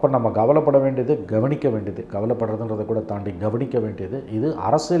 அப்போ நம்ம கவலைப்பட வேண்டியது, கவனிக்க வேண்டியது, கவலைப்படுறதுன்றதை கூட தாண்டி கவனிக்க வேண்டியது, இது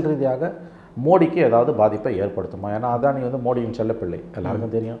அரசியல் ரீதியாக மோடிக்கு ஏதாவது பாதிப்பை ஏற்படுத்துமா? ஏன்னா அதானி வந்து மோடியின் செல்லப்பிள்ளை,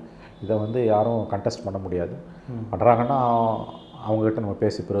 எல்லாருக்கும் தெரியும். இதை வந்து யாரும் கண்டெஸ்ட் பண்ண முடியாது. பண்ணுறாங்கன்னா அவங்ககிட்ட நம்ம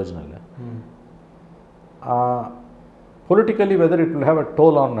பேசி பிரயோஜனம் இல்லை. Politically whether it will have a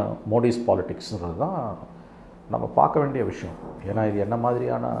toll on Modi's பாலிட்டிக்ஸ்ன்றது தான் நம்ம பார்க்க வேண்டிய விஷயம். ஏன்னா இது என்ன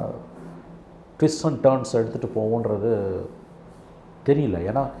மாதிரியான ட்விஸ்ட் அண்ட் டர்ன்ஸ் எடுத்துகிட்டு போகுன்றது தெரியல.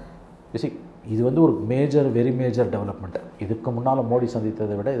 ஏன்னா இது வந்து ஒரு வெரி மேஜர் டெவலப்மெண்ட். இதுக்கு முன்னால் மோடி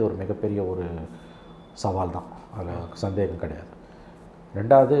சந்தித்ததை விட இது ஒரு மிகப்பெரிய ஒரு சவால் தான், அதில் சந்தேகம் கிடையாது.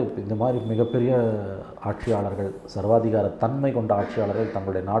 ரெண்டாவது, இந்த மாதிரி மிகப்பெரிய ஆட்சியாளர்கள், சர்வாதிகார தன்மை கொண்ட ஆட்சியாளர்கள்,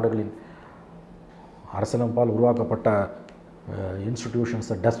 தங்களுடைய நாடுகளின் அரசியலமைப்பால் உருவாக்கப்பட்ட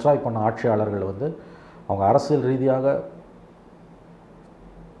இன்ஸ்டிடியூஷன்ஸை டெஸ்ட்ராய் பண்ண ஆட்சியாளர்கள் வந்து அவங்க அரசியல் ரீதியாக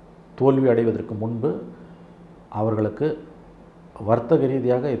தோல்வி அடைவதற்கு முன்பு அவர்களுக்கு வர்த்தக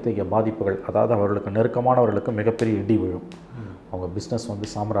ரீதியாக இத்தகைய பாதிப்புகள், அதாவது அவர்களுக்கு நெருக்கமானவர்களுக்கு மிகப்பெரிய இடி விழும். அவங்க பிஸ்னஸ் வந்து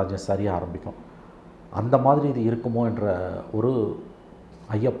சாம்ராஜ்யம் சரியாக ஆரம்பிக்கும். அந்த மாதிரி இது இருக்குமோ என்ற ஒரு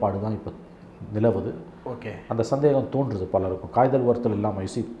ஐயப்பாடு தான் இப்போ நிலவுது. ஓகே, அந்த சந்தேகம் தோன்றுது பலருக்கும். காய்தல் வருத்தல்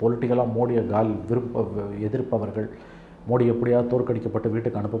இல்லாமல் பொலிட்டிக்கலாக மோடியை எதிர்ப்பவர்கள், மோடி எப்படியாவது தோற்கடிக்கப்பட்டு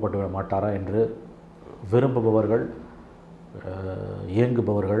வீட்டுக்கு அனுப்பப்பட்டு விட மாட்டாரா என்று விரும்புபவர்கள்,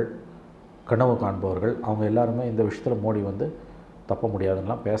 இயங்குபவர்கள், கனவு காண்பவர்கள், அவங்க எல்லாருமே இந்த விஷயத்தில் மோடி வந்து தப்ப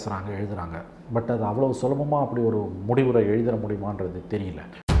முடியாதுன்னெலாம் பேசுகிறாங்க, எழுதுகிறாங்க. பட் அது அவ்வளோ சுலபமாக அப்படி ஒரு முடிவுரை எழுதிட முடியுமான்றது தெரியல.